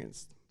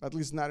experienced, at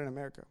least not in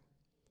America.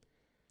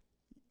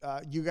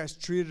 You guys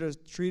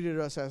treated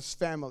us as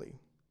family,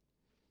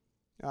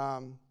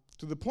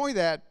 to the point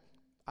that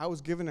I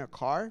was given a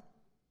car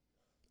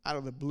out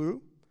of the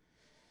blue.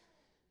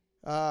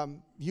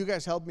 You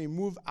guys helped me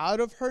move out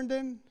of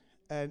Herndon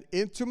and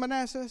into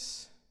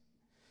Manassas.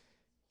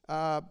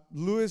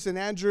 Louis and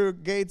Andrew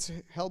Gates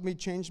helped me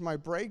change my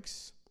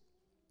brakes,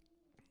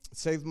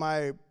 saved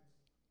my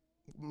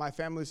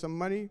family some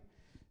money.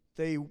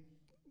 They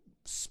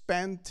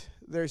spent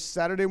their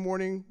Saturday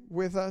morning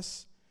with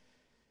us.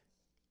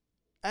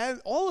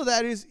 And all of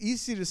that is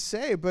easy to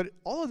say, but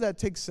all of that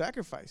takes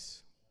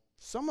sacrifice.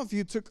 Some of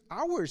you took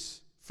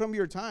hours from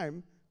your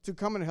time to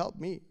come and help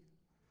me.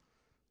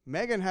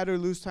 Megan had to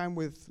lose time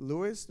with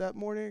Louis that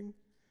morning.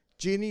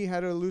 Jeannie had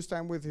to lose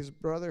time with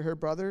her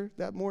brother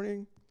that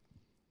morning.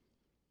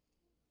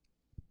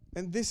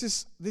 And this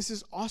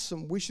is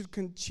awesome. We should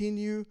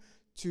continue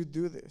to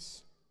do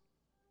this.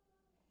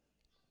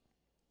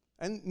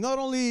 And not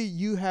only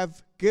you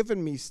have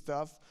given me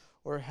stuff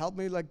or helped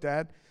me like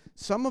that,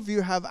 some of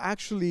you have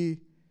actually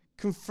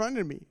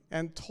confronted me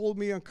and told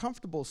me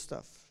uncomfortable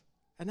stuff.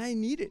 And I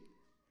need it.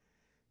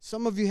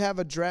 Some of you have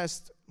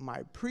addressed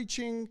my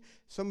preaching.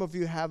 Some of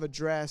you have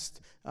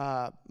addressed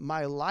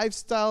my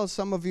lifestyle.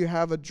 Some of you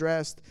have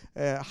addressed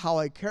how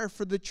I care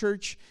for the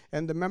church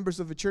and the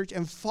members of the church.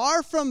 And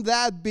far from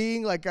that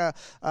being like a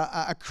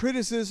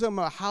criticism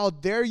or how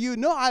dare you.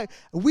 No,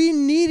 we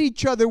need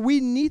each other. We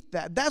need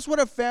that. That's what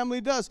a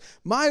family does.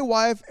 My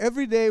wife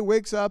every day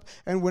wakes up,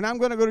 and when I'm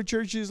going to go to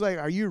church, she's like,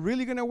 "Are you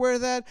really going to wear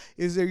that?"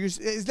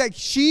 It's like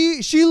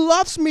she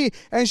loves me,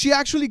 and she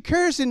actually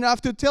cares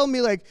enough to tell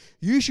me, like,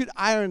 "You should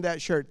iron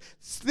that shirt."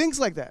 Things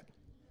like that.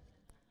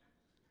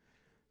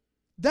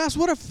 That's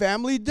what a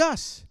family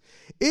does.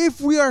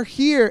 If we are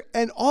here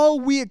and all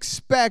we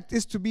expect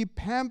is to be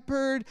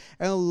pampered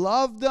and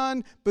loved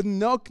on, but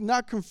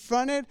not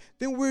confronted,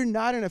 then we're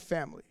not in a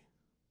family.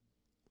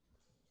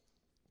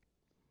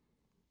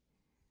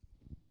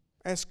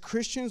 As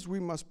Christians, we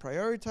must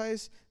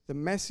prioritize the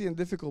messy and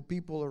difficult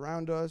people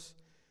around us,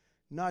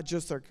 not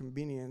just our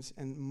convenience.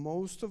 And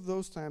most of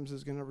those times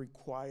is going to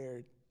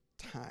require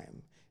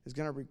time. It's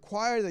going to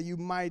require that you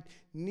might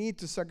need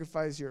to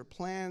sacrifice your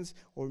plans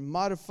or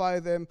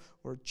modify them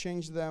or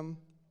change them,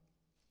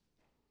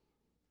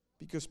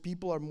 because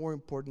people are more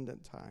important than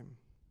time.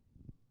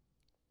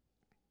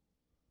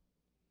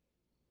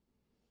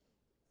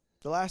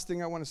 The last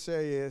thing I want to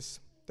say is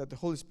that the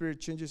Holy Spirit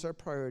changes our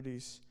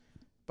priorities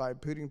by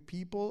putting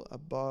people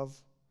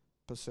above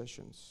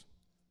possessions.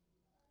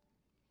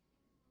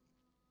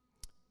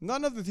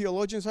 None of the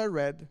theologians I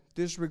read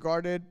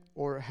disregarded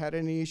or had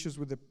any issues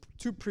with the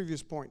two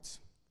previous points.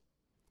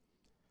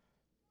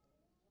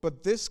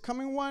 But this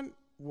coming one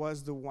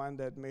was the one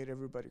that made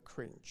everybody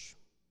cringe.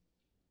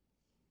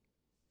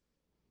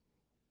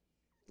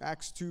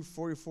 Acts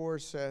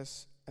 2:44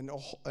 says, and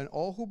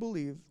all who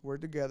believed were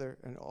together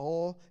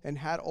and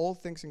had all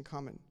things in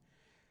common.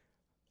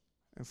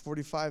 And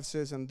 45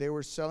 says, and they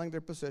were selling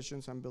their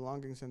possessions and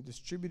belongings and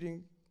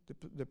distributing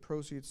the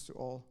proceeds to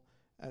all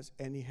as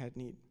any had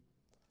need.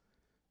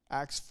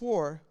 Acts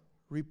 4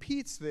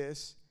 repeats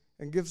this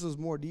and gives us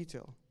more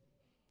detail.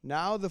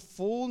 Now the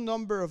full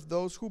number of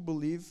those who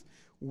believe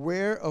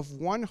were of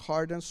one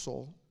heart and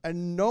soul,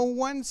 and no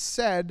one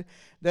said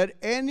that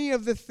any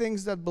of the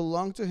things that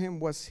belonged to him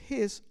was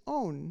his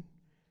own,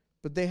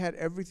 but they had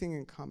everything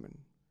in common.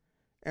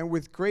 And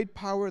with great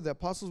power the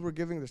apostles were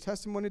giving their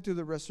testimony to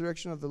the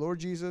resurrection of the Lord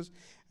Jesus,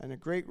 and a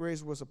great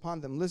grace was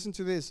upon them. Listen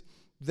to this.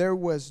 There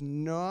was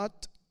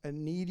not a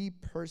needy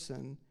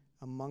person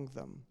among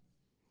them.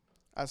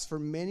 As for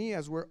many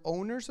as were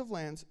owners of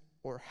lands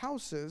or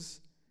houses,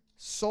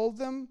 sold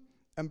them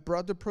and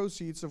brought the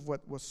proceeds of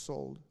what was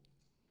sold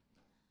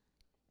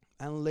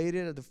and laid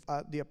it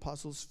at the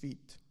apostles'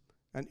 feet.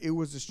 And it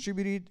was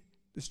distributed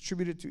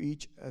to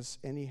each as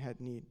any had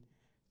need.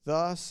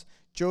 Thus,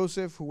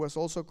 Joseph, who was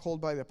also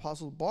called by the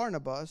apostle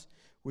Barnabas,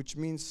 which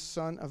means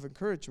son of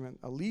encouragement,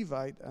 a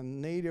Levite, a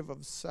native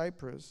of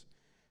Cyprus,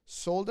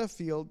 sold a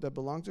field that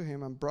belonged to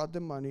him and brought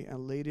the money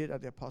and laid it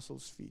at the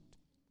apostles' feet.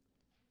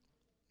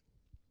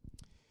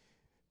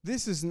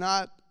 This is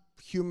not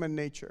human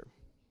nature.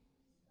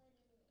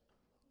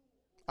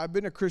 I've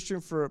been a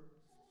Christian for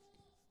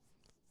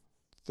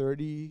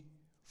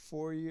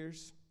 34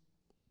 years.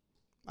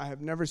 I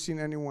have never seen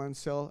anyone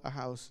sell a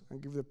house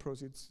and give the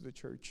proceeds to the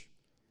church.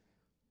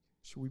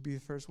 Should we be the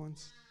first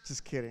ones?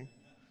 Just kidding.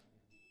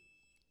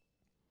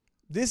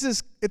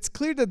 It's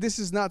clear that this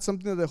is not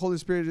something that the Holy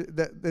Spirit,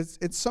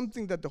 it's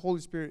something that the Holy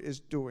Spirit is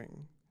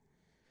doing.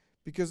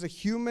 Because the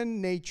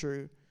human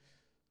nature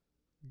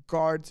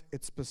guards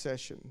its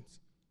possessions.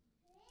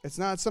 It's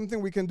not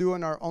something we can do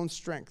in our own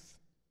strength.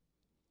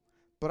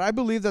 But I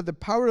believe that the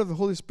power of the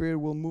Holy Spirit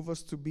will move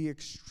us to be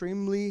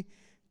extremely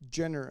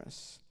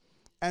generous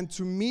and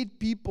to meet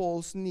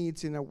people's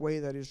needs in a way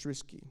that is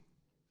risky.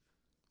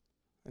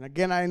 And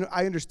again,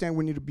 I understand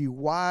we need to be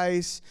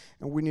wise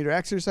and we need to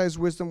exercise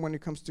wisdom when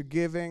it comes to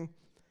giving.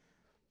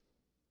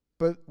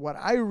 But what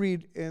I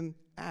read in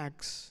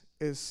Acts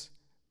is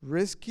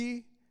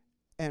risky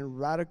and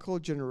radical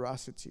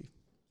generosity.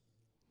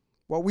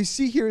 What we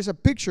see here is a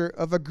picture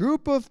of a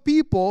group of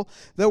people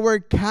that were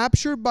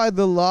captured by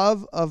the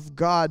love of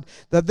God,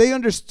 that they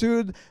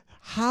understood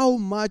how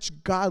much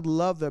God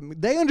loved them.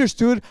 They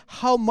understood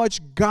how much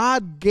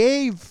God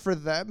gave for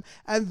them,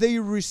 and they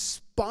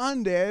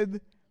responded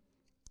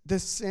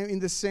in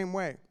the same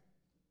way.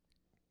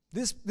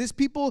 These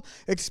people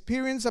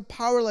experienced a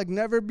power like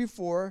never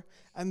before,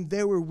 and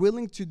they were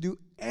willing to do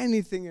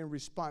anything in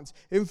response.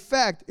 In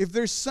fact, if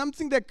there's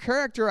something that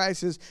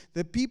characterizes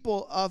the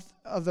people of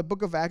the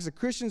book of Acts, the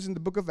Christians in the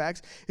book of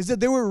Acts, is that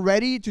they were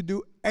ready to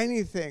do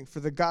anything for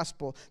the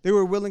gospel. They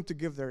were willing to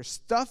give their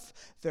stuff,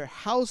 their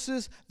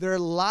houses, their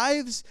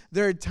lives,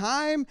 their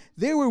time.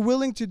 They were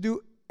willing to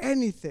do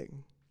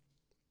anything.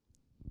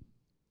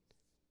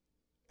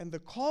 And the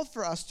call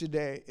for us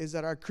today is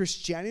that our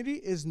Christianity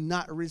is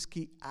not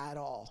risky at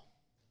all.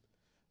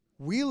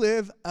 We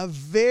live a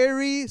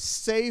very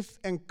safe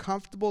and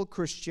comfortable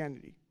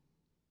Christianity.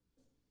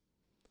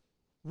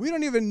 We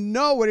don't even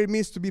know what it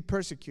means to be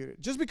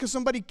persecuted. Just because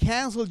somebody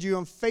canceled you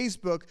on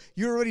Facebook,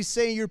 you're already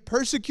saying you're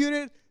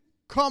persecuted?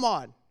 Come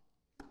on.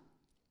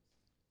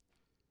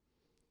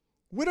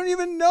 We don't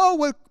even know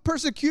what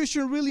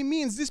persecution really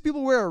means. These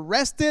people were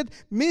arrested,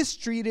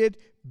 mistreated,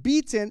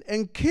 beaten,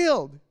 and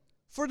killed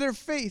for their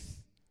faith.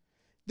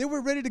 They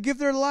were ready to give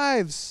their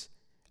lives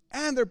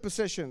and their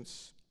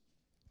possessions.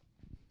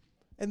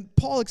 And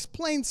Paul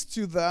explains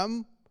to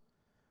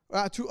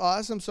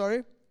us,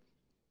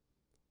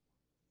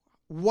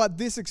 what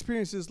this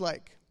experience is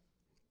like.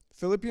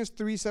 Philippians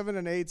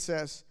 3:7-8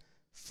 says,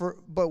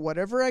 but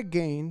whatever I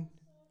gain,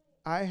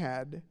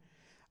 I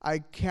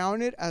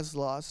count it as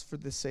loss for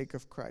the sake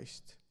of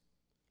Christ.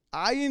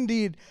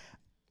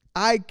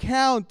 I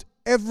count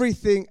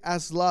everything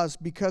as loss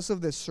because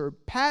of the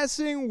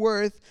surpassing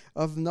worth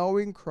of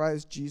knowing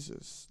Christ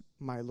Jesus,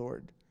 my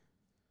Lord.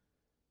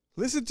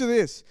 Listen to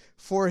this.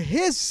 For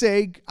his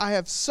sake, I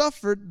have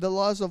suffered the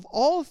loss of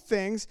all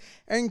things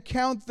and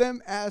count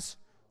them as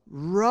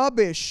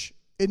rubbish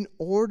in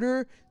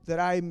order that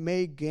I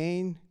may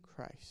gain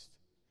Christ.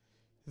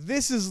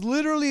 This is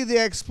literally the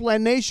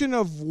explanation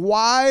of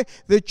why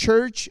the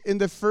church in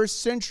the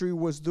first century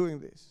was doing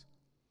this.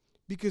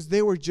 Because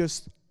they were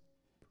just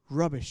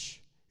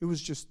rubbish. It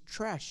was just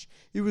trash.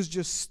 It was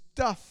just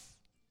stuff.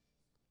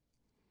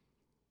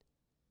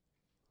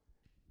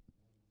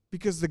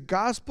 Because the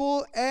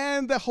gospel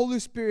and the Holy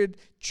Spirit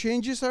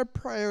changes our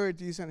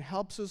priorities and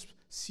helps us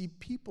see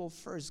people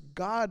first,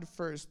 God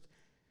first,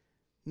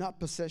 not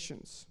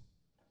possessions.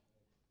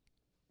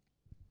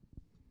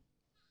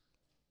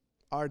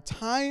 Our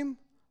time,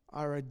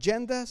 our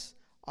agendas,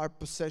 our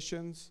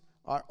possessions,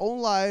 our own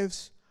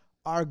lives,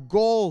 our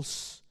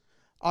goals,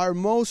 our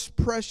most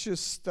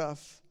precious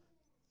stuff,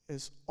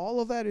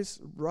 all of that is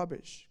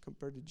rubbish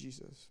compared to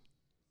Jesus.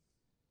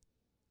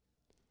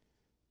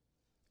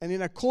 And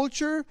in a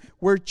culture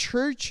where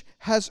church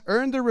has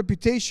earned the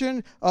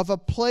reputation of a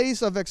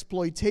place of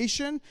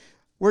exploitation,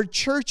 where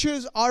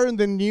churches are in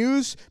the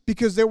news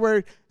because they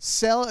were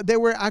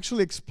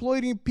actually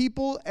exploiting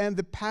people, and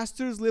the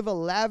pastors live a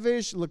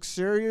lavish,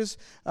 luxurious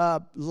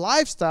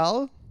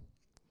lifestyle,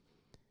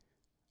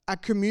 a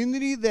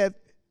community that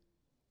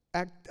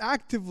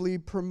actively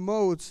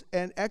promotes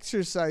and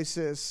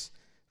exercises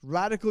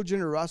radical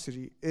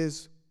generosity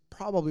is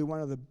probably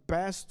one of the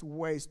best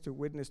ways to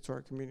witness to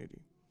our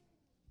community.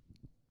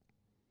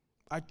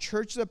 A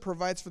church that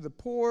provides for the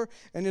poor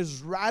and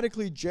is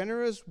radically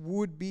generous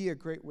would be a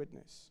great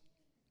witness.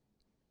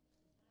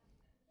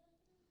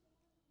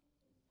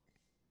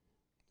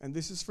 And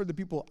this is for the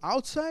people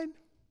outside,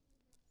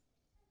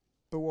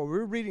 but what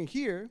we're reading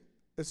here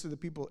is to the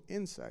people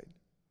inside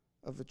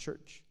of the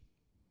church.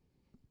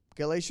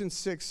 Galatians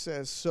 6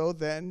 says, "So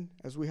then,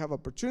 as we have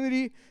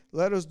opportunity,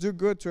 let us do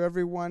good to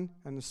everyone,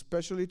 and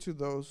especially to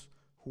those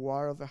who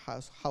are of the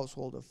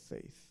household of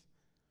faith."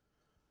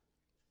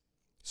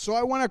 So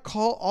I want to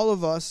call all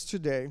of us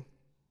today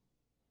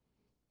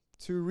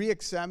to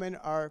re-examine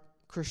our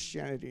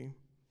Christianity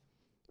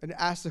and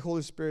ask the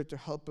Holy Spirit to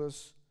help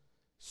us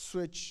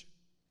switch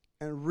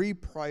and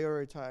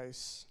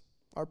reprioritize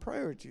our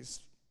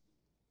priorities.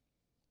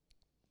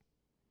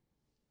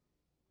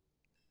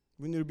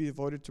 We need to be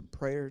devoted to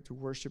prayer, to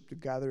worship, to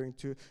gathering,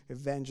 to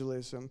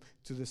evangelism,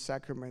 to the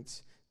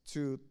sacraments,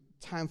 to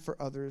time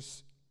for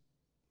others,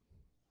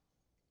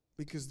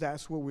 because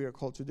that's what we are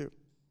called to do.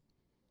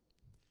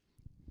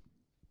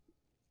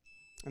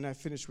 And I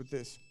finish with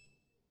this.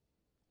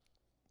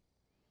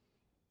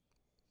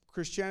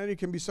 Christianity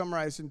can be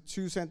summarized in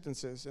 2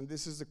 sentences, and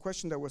this is the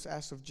question that was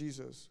asked of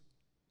Jesus.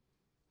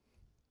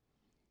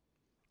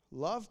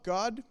 Love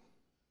God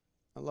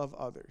and love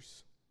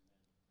others.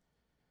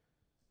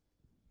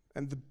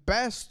 And the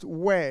best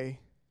way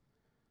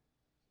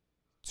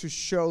to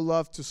show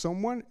love to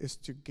someone is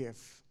to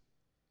give.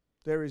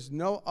 There is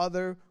no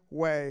other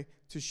way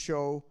to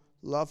show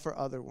love for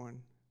other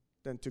one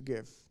than to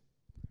give.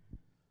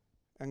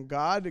 And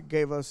God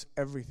gave us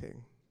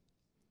everything.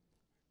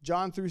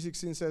 John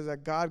 3:16 says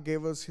that God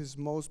gave us his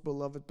most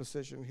beloved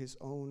possession, his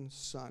own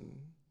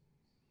Son,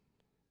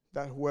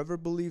 that whoever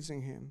believes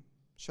in him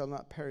shall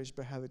not perish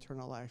but have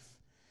eternal life.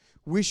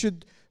 We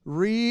should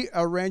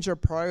rearrange our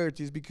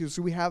priorities because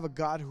we have a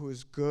God who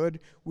is good.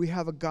 We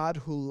have a God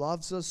who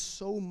loves us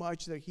so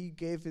much that he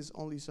gave his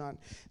only Son,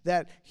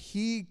 that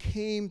he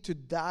came to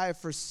die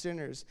for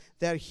sinners,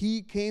 that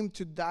he came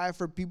to die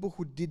for people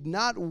who did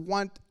not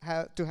want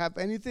to have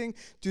anything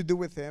to do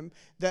with him,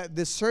 that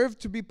deserved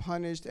to be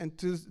punished and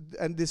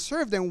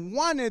deserved and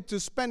wanted to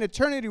spend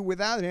eternity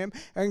without him.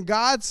 And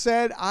God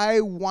said, I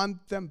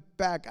want them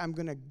back. I'm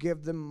going to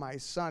give them my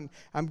Son.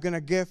 I'm going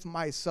to give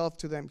myself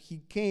to them. He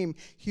came.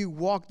 He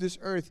walked this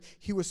earth.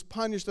 He was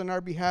punished on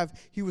our behalf.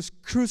 He was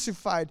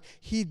crucified.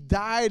 He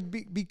died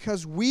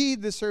because we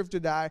deserve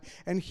to die.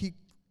 And he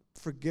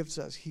forgives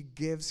us. He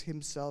gives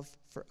himself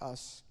for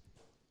us.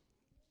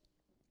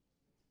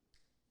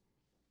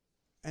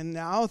 And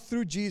now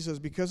through Jesus,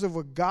 because of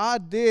what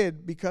God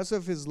did, because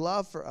of his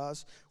love for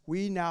us,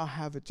 we now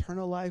have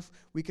eternal life.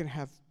 We can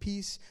have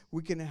peace.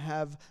 We can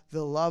have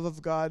the love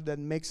of God that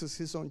makes us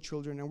his own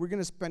children. And we're going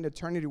to spend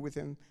eternity with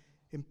him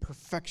in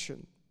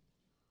perfection.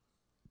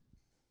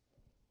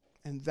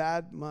 And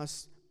that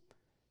must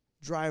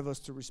drive us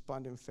to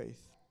respond in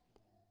faith.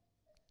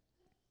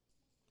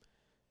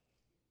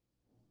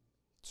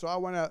 So I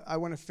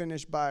want to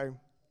finish by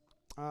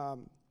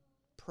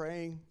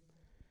praying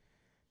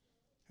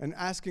and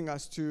asking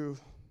us to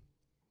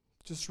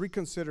just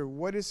reconsider,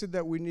 what is it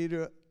that we need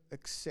to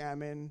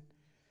examine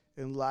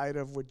in light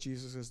of what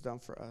Jesus has done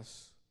for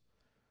us?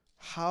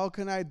 How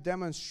can I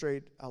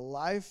demonstrate a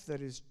life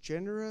that is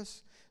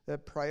generous,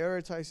 that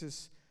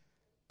prioritizes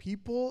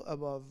people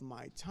above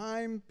my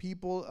time,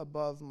 people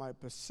above my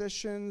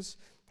possessions?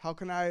 How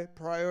can I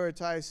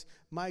prioritize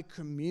my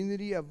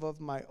community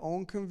above my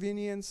own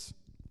convenience?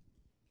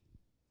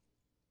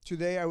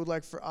 Today, I would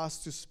like for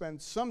us to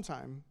spend some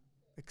time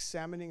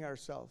examining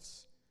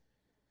ourselves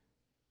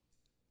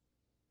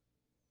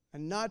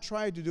and not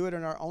try to do it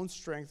in our own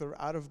strength or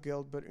out of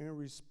guilt, but in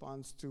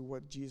response to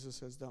what Jesus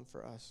has done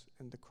for us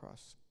in the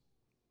cross.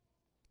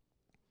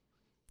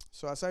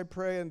 So as I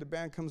pray and the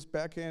band comes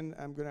back in,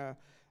 I'm going to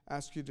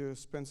ask you to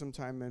spend some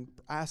time and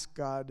ask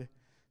God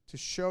to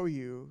show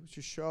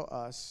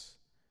us,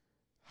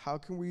 how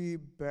can we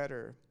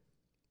better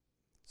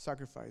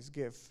sacrifice,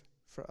 give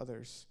for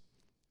others,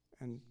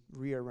 and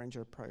rearrange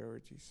our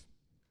priorities.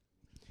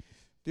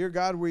 Dear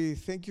God, we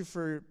thank you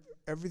for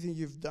everything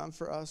you've done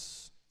for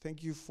us.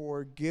 Thank you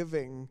for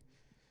giving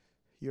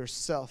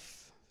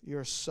yourself,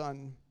 your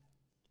Son,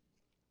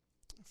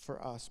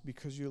 for us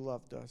because you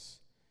loved us.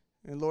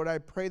 And Lord, I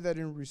pray that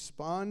in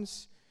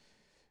response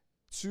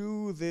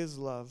to this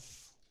love,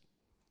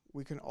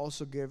 we can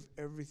also give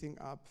everything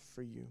up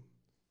for you.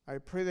 I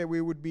pray that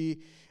we would be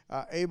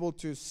able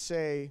to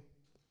say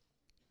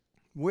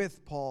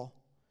with Paul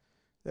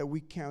that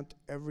we count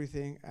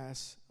everything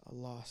as a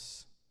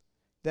loss.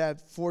 That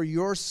for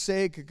your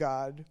sake,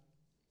 God,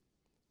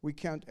 we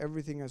count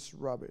everything as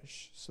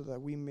rubbish so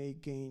that we may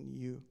gain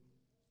you.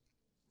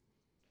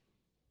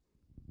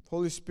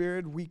 Holy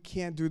Spirit, we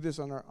can't do this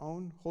on our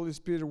own. Holy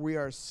Spirit, we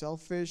are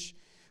selfish.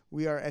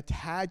 We are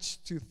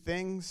attached to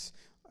things,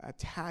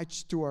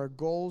 attached to our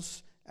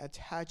goals,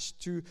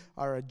 attached to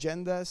our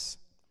agendas.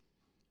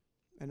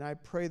 And I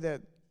pray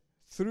that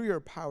through your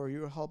power,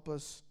 you will help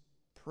us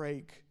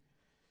break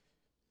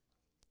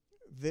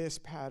these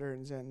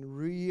patterns and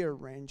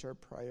rearrange our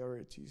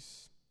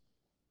priorities.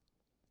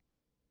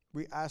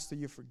 We ask that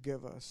you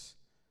forgive us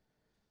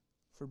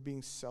for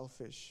being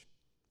selfish.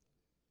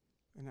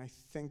 And I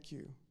thank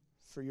you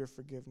for your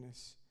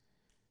forgiveness,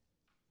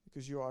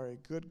 because you are a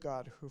good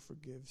God who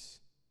forgives,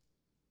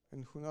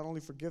 and who not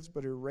only forgives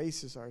but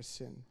erases our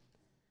sin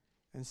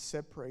and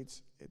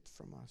separates it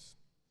from us.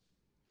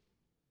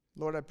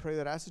 Lord, I pray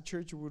that as a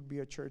church, it would be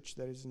a church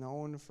that is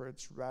known for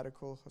its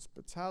radical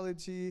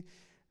hospitality,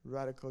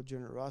 radical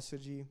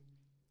generosity,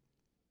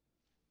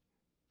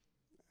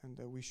 and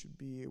that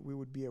we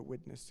would be a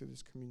witness to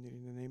this community.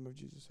 In the name of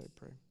Jesus, I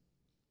pray.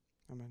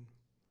 Amen.